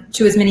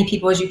to as many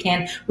people as you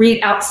can.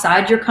 Read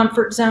outside your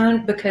comfort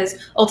zone,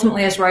 because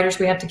ultimately as writers,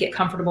 we have to get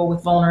comfortable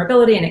with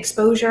vulnerability and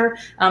exposure,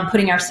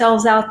 putting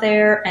ourselves out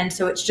there. And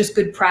so it's just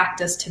good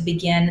practice to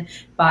begin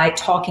by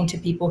talking to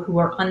people who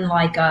are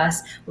unlike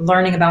us,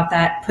 learning about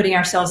that, putting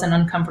ourselves in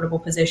uncomfortable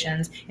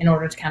positions in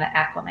order to kind of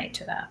acclimate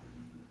to that.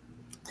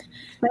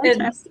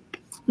 Fantastic.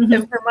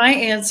 And for my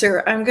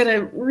answer, I'm going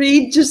to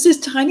read just this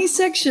tiny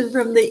section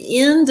from the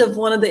end of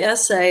one of the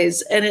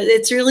essays. And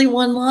it's really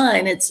one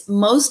line. It's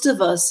most of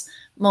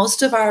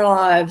our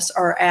lives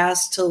are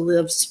asked to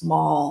live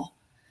small.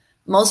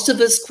 Most of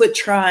us quit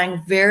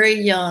trying very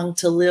young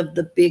to live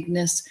the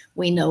bigness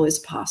we know is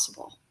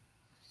possible.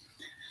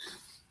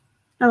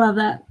 I love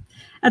that.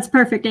 That's a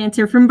perfect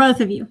answer from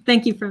both of you.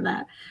 Thank you for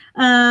that.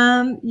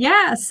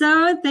 Yeah,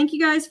 so thank you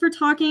guys for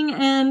talking,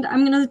 and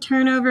I'm going to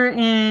turn over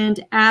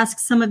and ask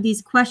some of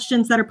these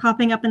questions that are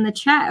popping up in the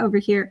chat over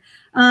here.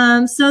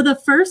 So the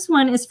first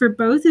one is for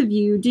both of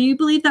you. Do you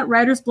believe that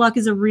writer's block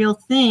is a real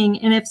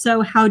thing? And if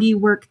so, how do you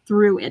work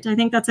through it? I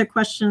think that's a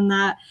question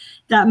that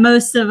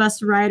most of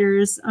us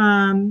writers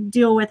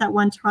deal with at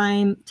one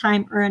time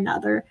or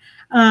another.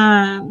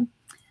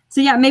 So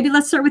yeah, maybe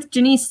let's start with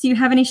Janisse. Do you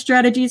have any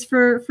strategies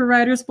for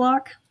writer's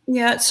block?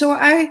 Yeah, so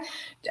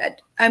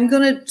I'm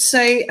going to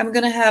say I'm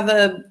going to have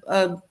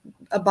a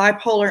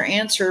bipolar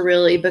answer,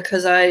 really,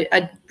 because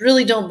I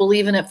really don't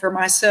believe in it for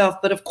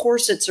myself. But of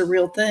course, it's a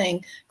real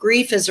thing.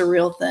 Grief is a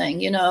real thing.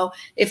 You know,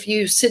 if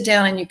you sit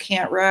down and you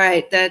can't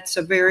write, that's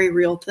a very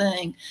real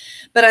thing.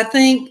 But I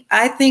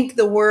think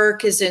the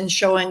work is in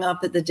showing up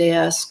at the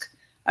desk.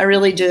 I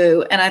really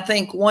do. And I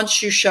think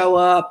once you show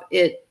up,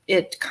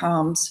 it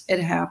comes,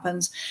 it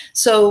happens.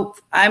 So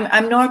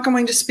I'm not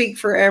going to speak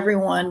for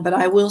everyone, but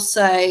I will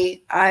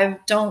say I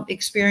don't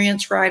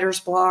experience writer's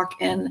block,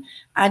 and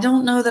I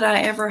don't know that I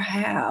ever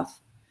have.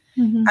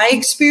 Mm-hmm. I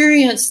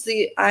experience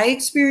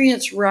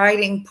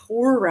writing,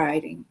 poor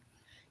writing.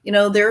 You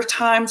know, there are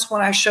times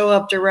when I show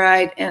up to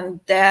write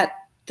and that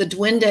the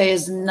duende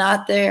is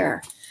not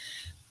there,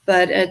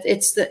 but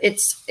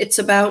it's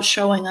about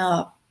showing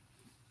up.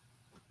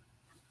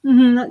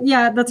 Mm-hmm.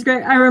 Yeah, that's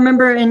great. I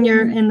remember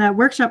in the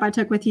workshop I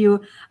took with you,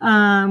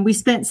 we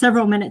spent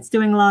several minutes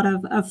doing a lot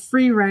of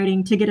free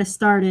writing to get us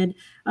started.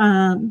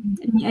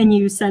 And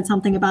you said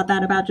something about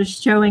that, about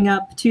just showing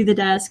up to the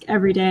desk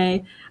every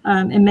day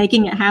and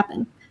making it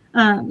happen.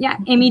 Yeah,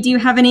 Amy, do you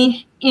have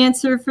any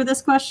answer for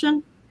this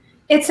question?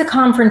 It's a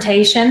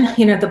confrontation,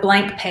 you know, the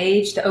blank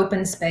page, the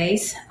open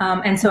space.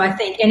 And so I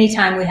think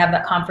anytime we have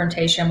that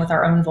confrontation with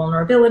our own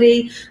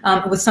vulnerability,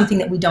 with something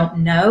that we don't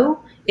know,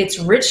 it's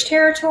rich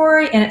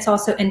territory, and it's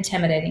also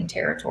intimidating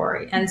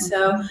territory. And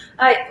so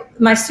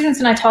my students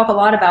and I talk a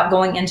lot about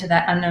going into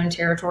that unknown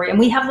territory, and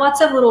we have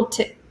lots of little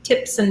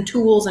tips and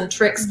tools and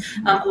tricks,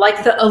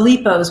 like the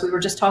Alipos we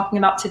were just talking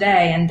about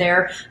today, and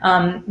their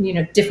you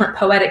know, different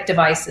poetic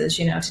devices,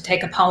 you know, to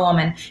take a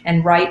poem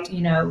and write,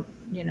 you know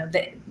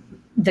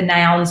the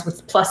nouns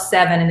with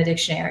 +7 in the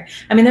dictionary.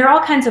 I mean, there are all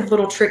kinds of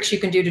little tricks you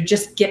can do to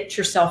just get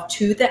yourself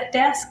to that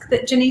desk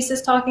that Janisse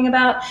is talking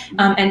about,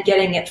 and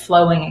getting it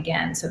flowing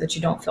again so that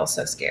you don't feel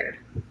so scared.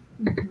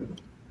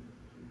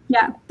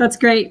 Yeah, that's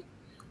great.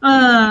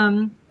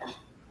 Our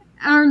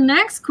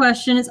next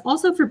question is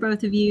also for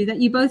both of you,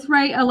 that you both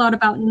write a lot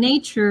about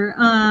nature.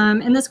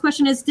 And this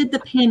question is, did the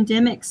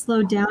pandemic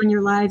slow down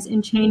your lives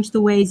and change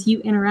the ways you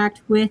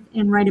interact with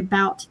and write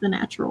about the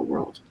natural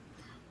world?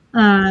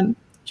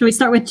 Should we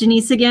start with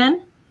Janisse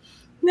again?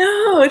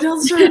 No,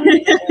 don't start.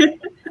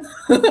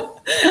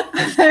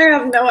 I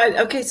have no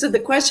idea. Okay, so the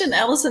question,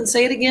 Allison,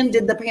 say it again.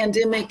 Did the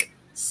pandemic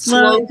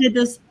did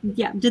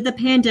the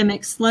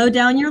pandemic slow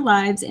down your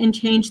lives and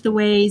change the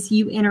ways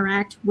you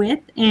interact with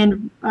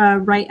and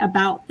write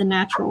about the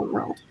natural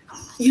world?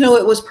 You know,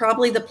 it was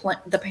probably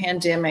the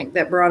pandemic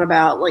that brought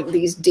about like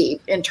these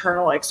deep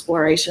internal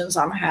explorations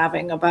I'm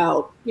having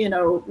about, you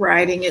know,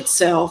 writing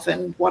itself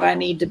and what I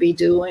need to be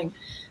doing.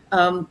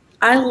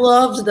 I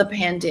loved the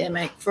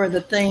pandemic for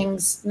the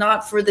things,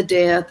 not for the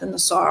death and the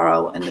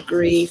sorrow and the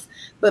grief,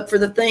 but for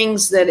the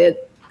things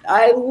that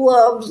I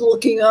loved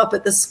looking up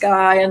at the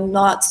sky and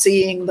not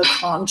seeing the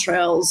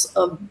contrails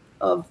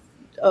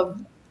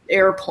of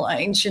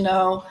airplanes, you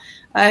know.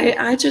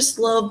 I just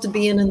loved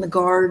being in the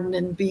garden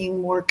and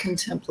being more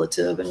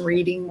contemplative and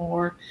reading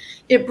more.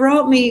 It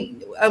brought me,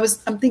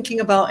 I'm thinking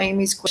about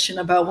Amy's question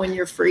about when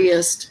you're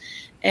freest,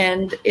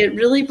 and it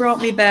really brought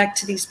me back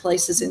to these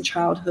places in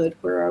childhood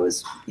where I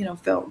was, you know,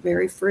 felt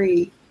very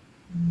free.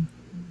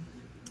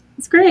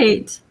 It's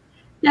great.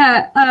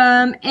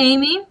 Yeah.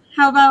 Amy,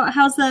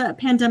 how's the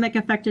pandemic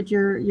affected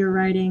your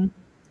writing?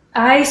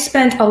 I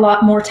spent a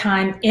lot more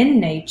time in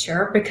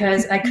nature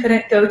because I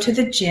couldn't go to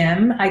the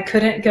gym. I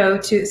couldn't go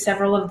to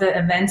several of the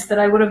events that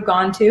I would have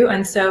gone to.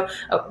 And so,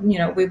 you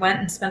know, we went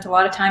and spent a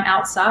lot of time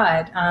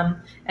outside.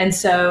 And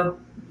so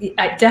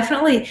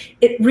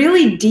it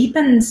really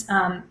deepens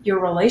your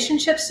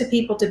relationships to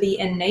people to be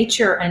in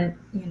nature and,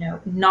 you know,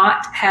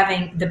 not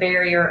having the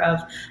barrier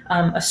of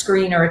a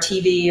screen or a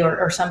TV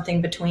or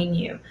something between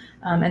you.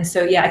 And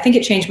so, yeah, I think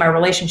it changed my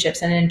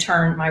relationships and in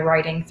turn my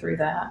writing through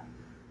that.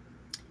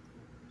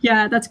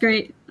 Yeah, that's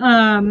great.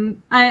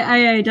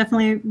 I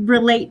definitely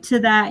relate to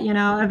that. You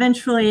know,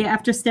 eventually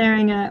after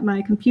staring at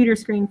my computer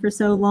screen for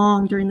so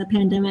long during the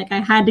pandemic, I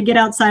had to get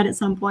outside at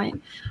some point.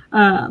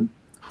 So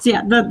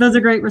yeah, those are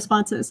great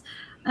responses.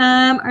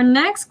 Our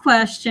next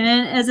question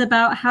is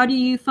about how do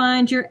you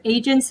find your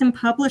agents and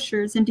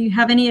publishers, and do you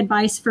have any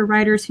advice for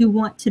writers who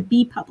want to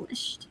be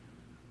published?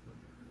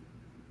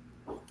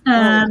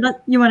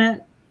 You want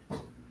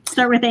to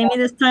start with Amy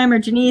this time,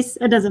 or Janisse?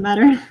 It doesn't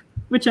matter,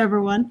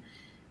 whichever one.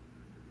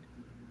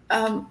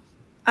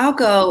 I'll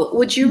go.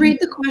 Would you read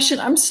the question?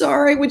 I'm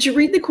sorry. Would you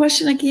read the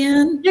question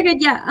again? You're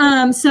good.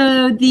 Yeah.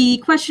 So the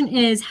question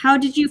is, how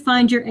did you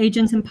find your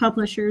agents and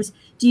publishers?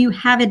 Do you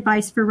have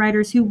advice for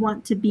writers who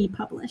want to be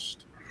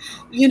published?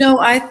 You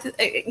know,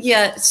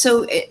 yeah.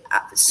 So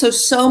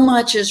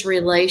much is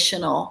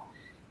relational,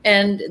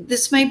 and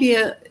this may be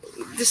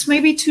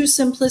too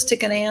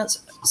simplistic an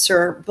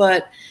answer,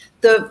 but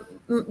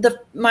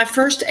my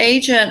first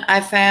agent I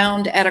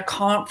found at a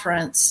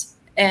conference.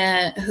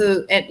 And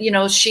you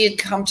know, she had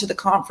come to the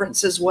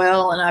conference as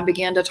well, and I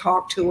began to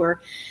talk to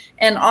her.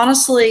 And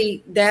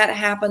honestly, that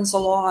happens a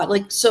lot.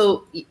 Like,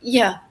 so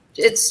yeah,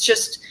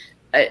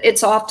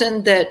 it's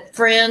often that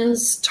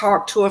friends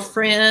talk to a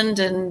friend,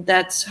 and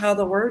that's how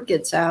the word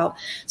gets out.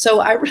 So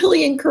I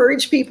really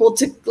encourage people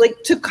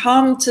to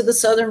come to the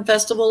Southern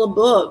Festival of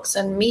Books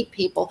and meet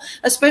people,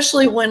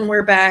 especially when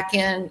we're back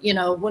in, you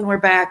know, when we're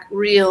back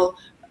real,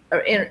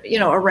 you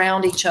know,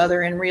 around each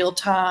other in real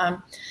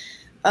time.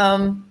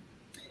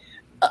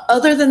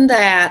 Other than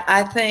that,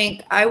 I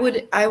think I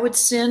would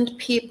send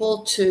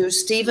people to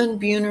Stephen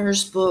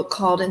Buhner's book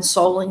called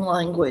Ensouling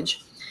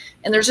Language.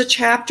 And there's a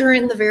chapter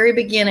in the very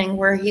beginning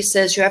where he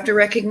says you have to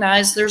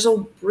recognize there's a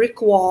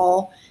brick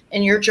wall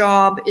and your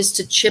job is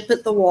to chip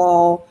at the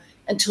wall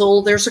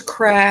until there's a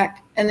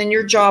crack, and then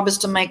your job is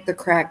to make the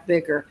crack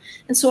bigger.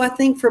 And so I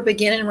think for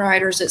beginning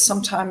writers, it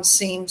sometimes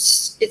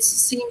seems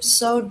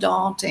so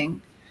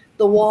daunting.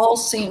 The wall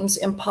seems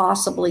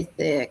impossibly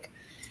thick.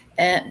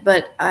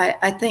 But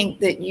I think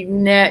that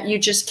you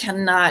just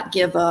cannot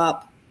give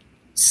up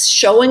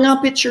showing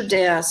up at your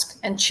desk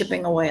and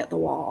chipping away at the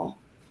wall.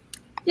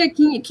 Yeah,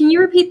 can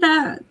you repeat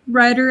that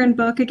writer and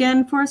book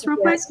again for us real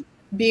quick?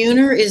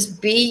 Buhner is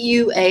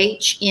Buhner,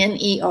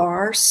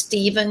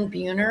 Stephen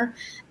Buhner,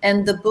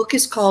 and the book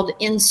is called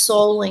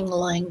Ensouling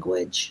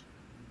Language.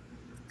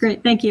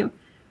 Great, thank you.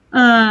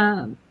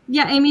 Yeah,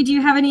 Amy, do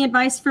you have any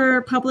advice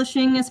for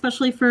publishing,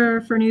 especially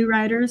for new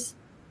writers?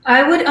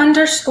 I would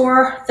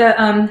underscore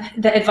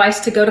the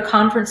advice to go to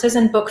conferences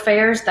and book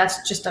fairs.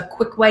 That's just a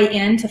quick way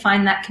in to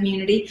find that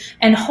community,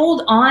 and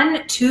hold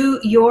on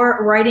to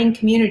your writing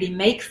community.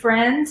 Make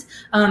friends.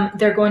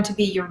 They're going to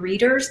be your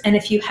readers. And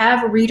if you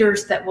have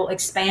readers that will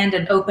expand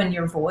and open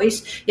your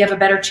voice, you have a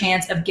better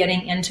chance of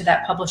getting into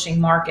that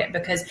publishing market,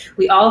 because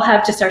we all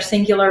have just our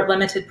singular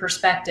limited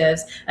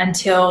perspectives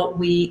until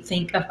we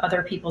think of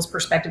other people's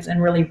perspectives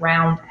and really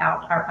round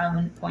out our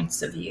own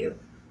points of view.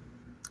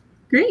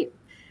 Great.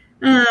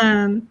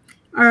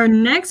 Our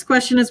next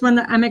question is one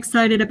that I'm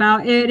excited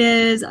about. It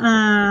is,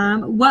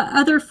 what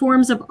other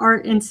forms of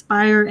art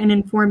inspire and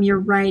inform your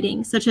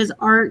writing, such as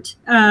art,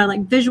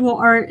 like visual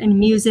art and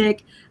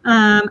music?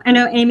 I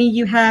know, Amy,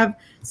 you have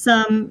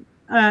some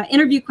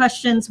interview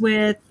questions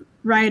with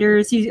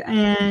writers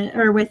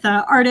or with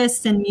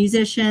artists and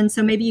musicians.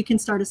 So maybe you can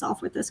start us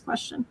off with this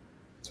question.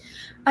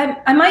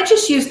 I might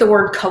just use the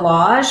word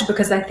collage,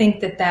 because I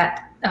think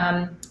that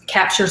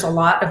captures a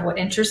lot of what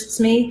interests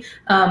me.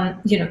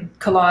 You know,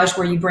 collage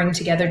where you bring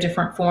together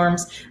different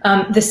forms.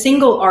 The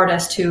single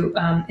artist who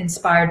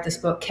inspired this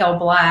book, Kel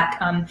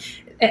Black,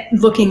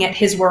 looking at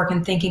his work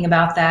and thinking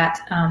about that,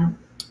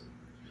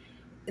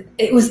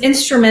 it was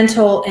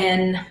instrumental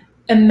in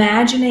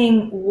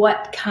imagining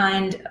what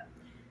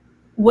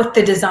what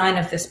the design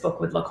of this book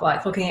would look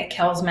like, looking at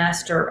Kell's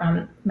master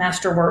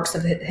works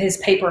of his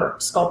paper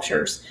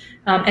sculptures,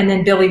 and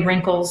then Billy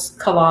Wrinkle's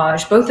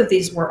collage. Both of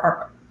these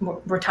were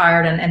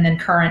retired and then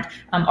current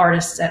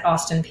artists at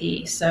Austin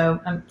Peay. So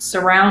I'm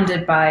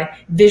surrounded by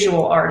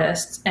visual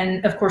artists,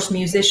 and of course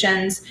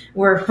musicians.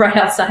 We're right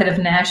outside of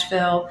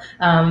Nashville.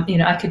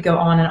 I could go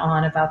on and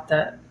on about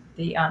the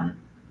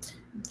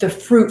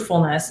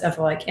fruitfulness of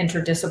like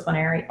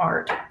interdisciplinary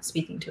art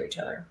speaking to each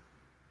other.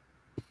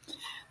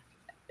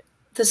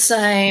 The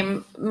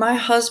same. My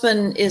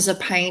husband is a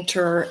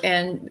painter,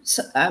 and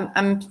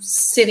I'm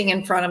sitting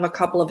in front of a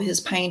couple of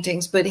his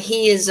paintings, but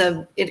he is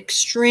an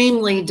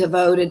extremely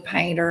devoted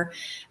painter.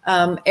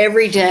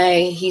 Every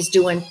day he's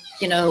doing,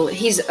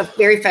 he's a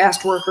very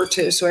fast worker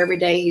too. So every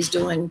day he's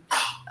doing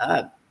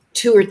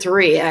 2 or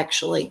 3,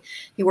 actually.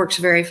 He works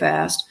very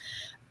fast.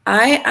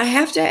 I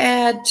have to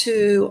add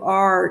to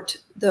art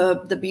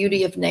the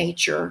beauty of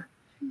nature.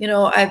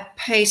 I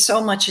pay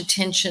so much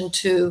attention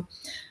to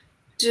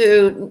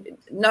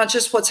not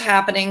just what's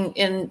happening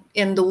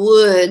in the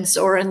woods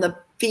or in the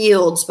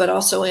fields, but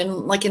also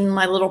in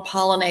my little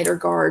pollinator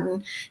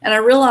garden. And I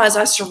realize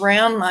I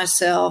surround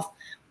myself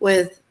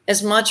with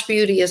as much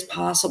beauty as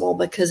possible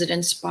because it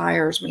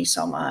inspires me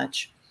so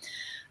much.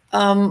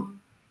 All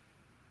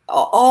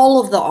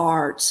of the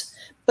arts.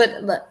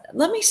 But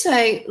let me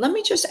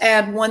just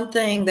add one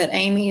thing that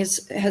Amy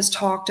has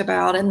talked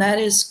about, and that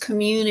is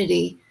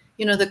community,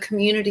 the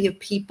community of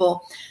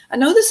people. I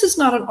know this is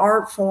not an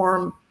art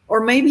form, or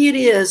maybe it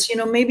is,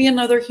 maybe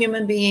another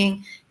human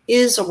being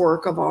is a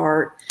work of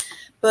art,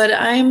 but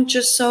I'm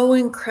just so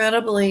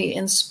incredibly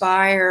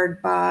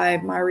inspired by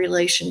my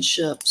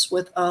relationships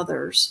with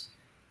others,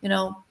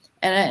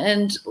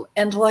 and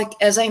like,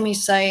 as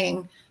Amy's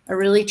saying, I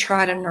really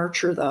try to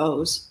nurture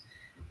those.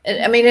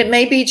 I mean, it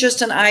may be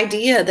just an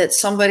idea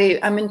that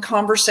I'm in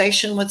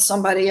conversation with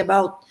somebody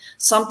about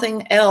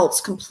something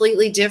else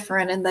completely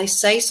different, and they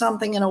say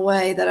something in a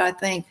way that I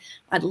think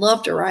I'd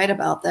love to write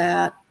about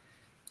that.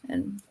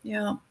 And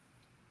yeah,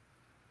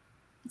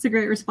 it's a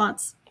great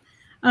response.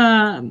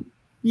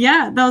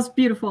 Yeah, that was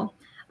beautiful.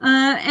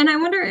 And I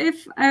wonder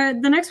if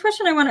the next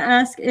question I want to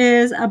ask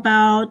is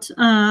about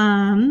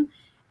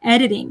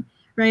editing,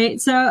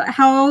 right? So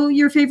how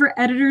your favorite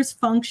editors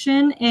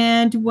function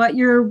and what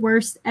your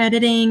worst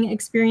editing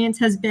experience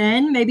has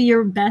been, maybe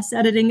your best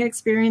editing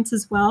experience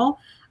as well.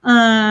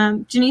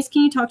 Janisse,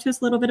 can you talk to us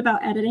a little bit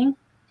about editing?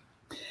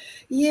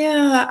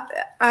 Yeah,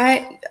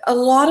 a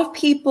lot of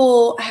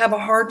people have a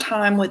hard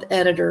time with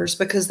editors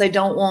because they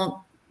don't want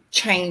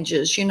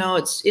changes.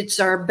 It's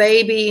our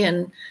baby,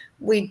 and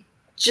we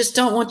just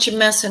don't want you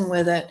messing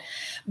with it.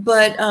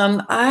 But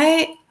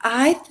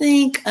I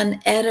think an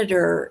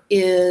editor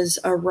is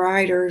a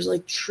writer's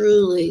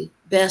truly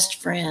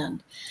best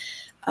friend.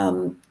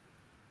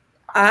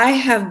 I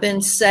have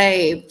been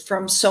saved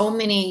from so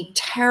many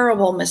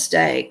terrible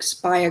mistakes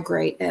by a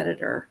great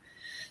editor.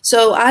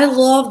 So I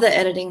love the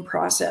editing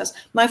process.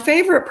 My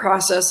favorite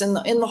process in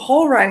the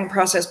whole writing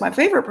process, my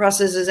favorite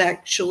process is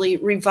actually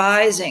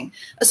revising,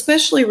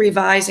 especially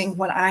revising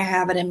when I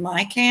have it in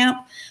my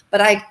camp.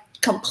 But I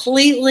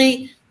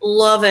completely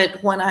love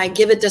it when I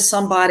give it to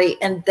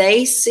somebody and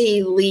they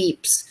see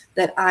leaps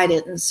that I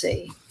didn't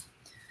see.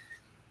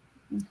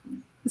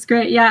 That's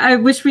great. Yeah, I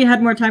wish we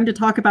had more time to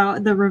talk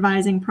about the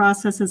revising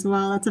process as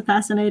well. That's a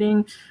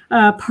fascinating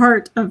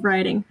part of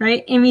writing,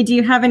 right? Amy, do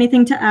you have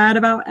anything to add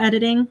about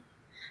editing?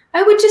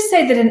 I would just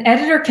say that an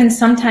editor can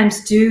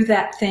sometimes do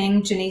that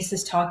thing Janisse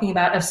is talking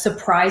about of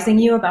surprising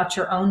you about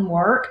your own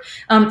work.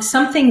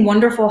 Something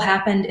wonderful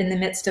happened in the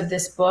midst of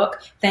this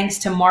book, thanks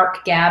to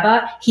Mark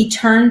Gaba. He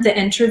turned the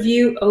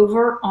interview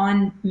over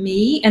on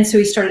me, and so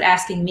he started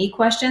asking me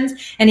questions,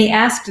 and he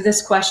asked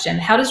this question: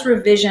 how does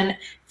revision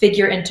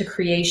figure into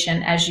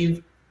creation as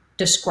you've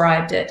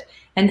described it?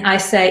 And I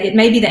say, it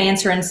may be the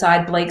answer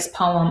inside Blake's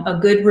poem, a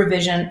good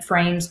revision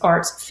frames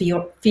art's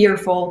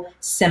fearful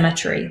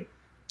symmetry.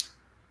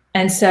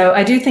 And so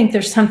I do think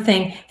there's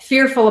something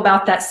fearful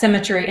about that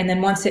symmetry. And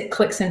then once it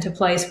clicks into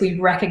place, we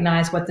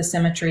recognize what the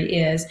symmetry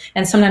is.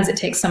 And sometimes it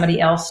takes somebody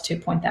else to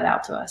point that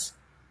out to us.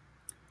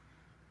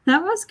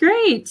 That was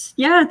great.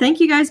 Yeah, thank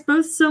you guys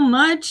both so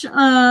much.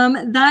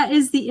 That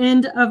is the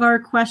end of our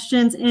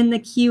questions in the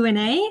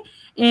Q&A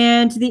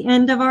and the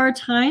end of our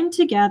time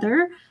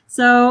together.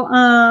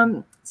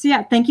 So,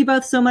 yeah, thank you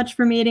both so much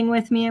for meeting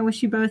with me. I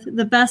wish you both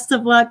the best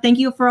of luck. Thank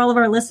you for all of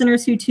our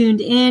listeners who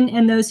tuned in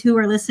and those who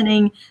are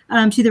listening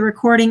to the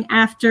recording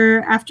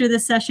after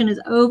this session is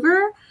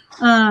over.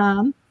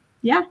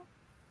 Yeah,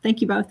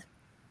 thank you both.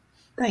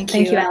 Thank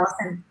you,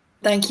 Allison.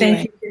 Thank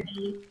you.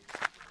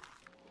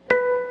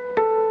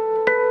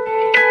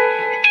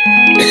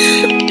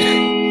 Thank you.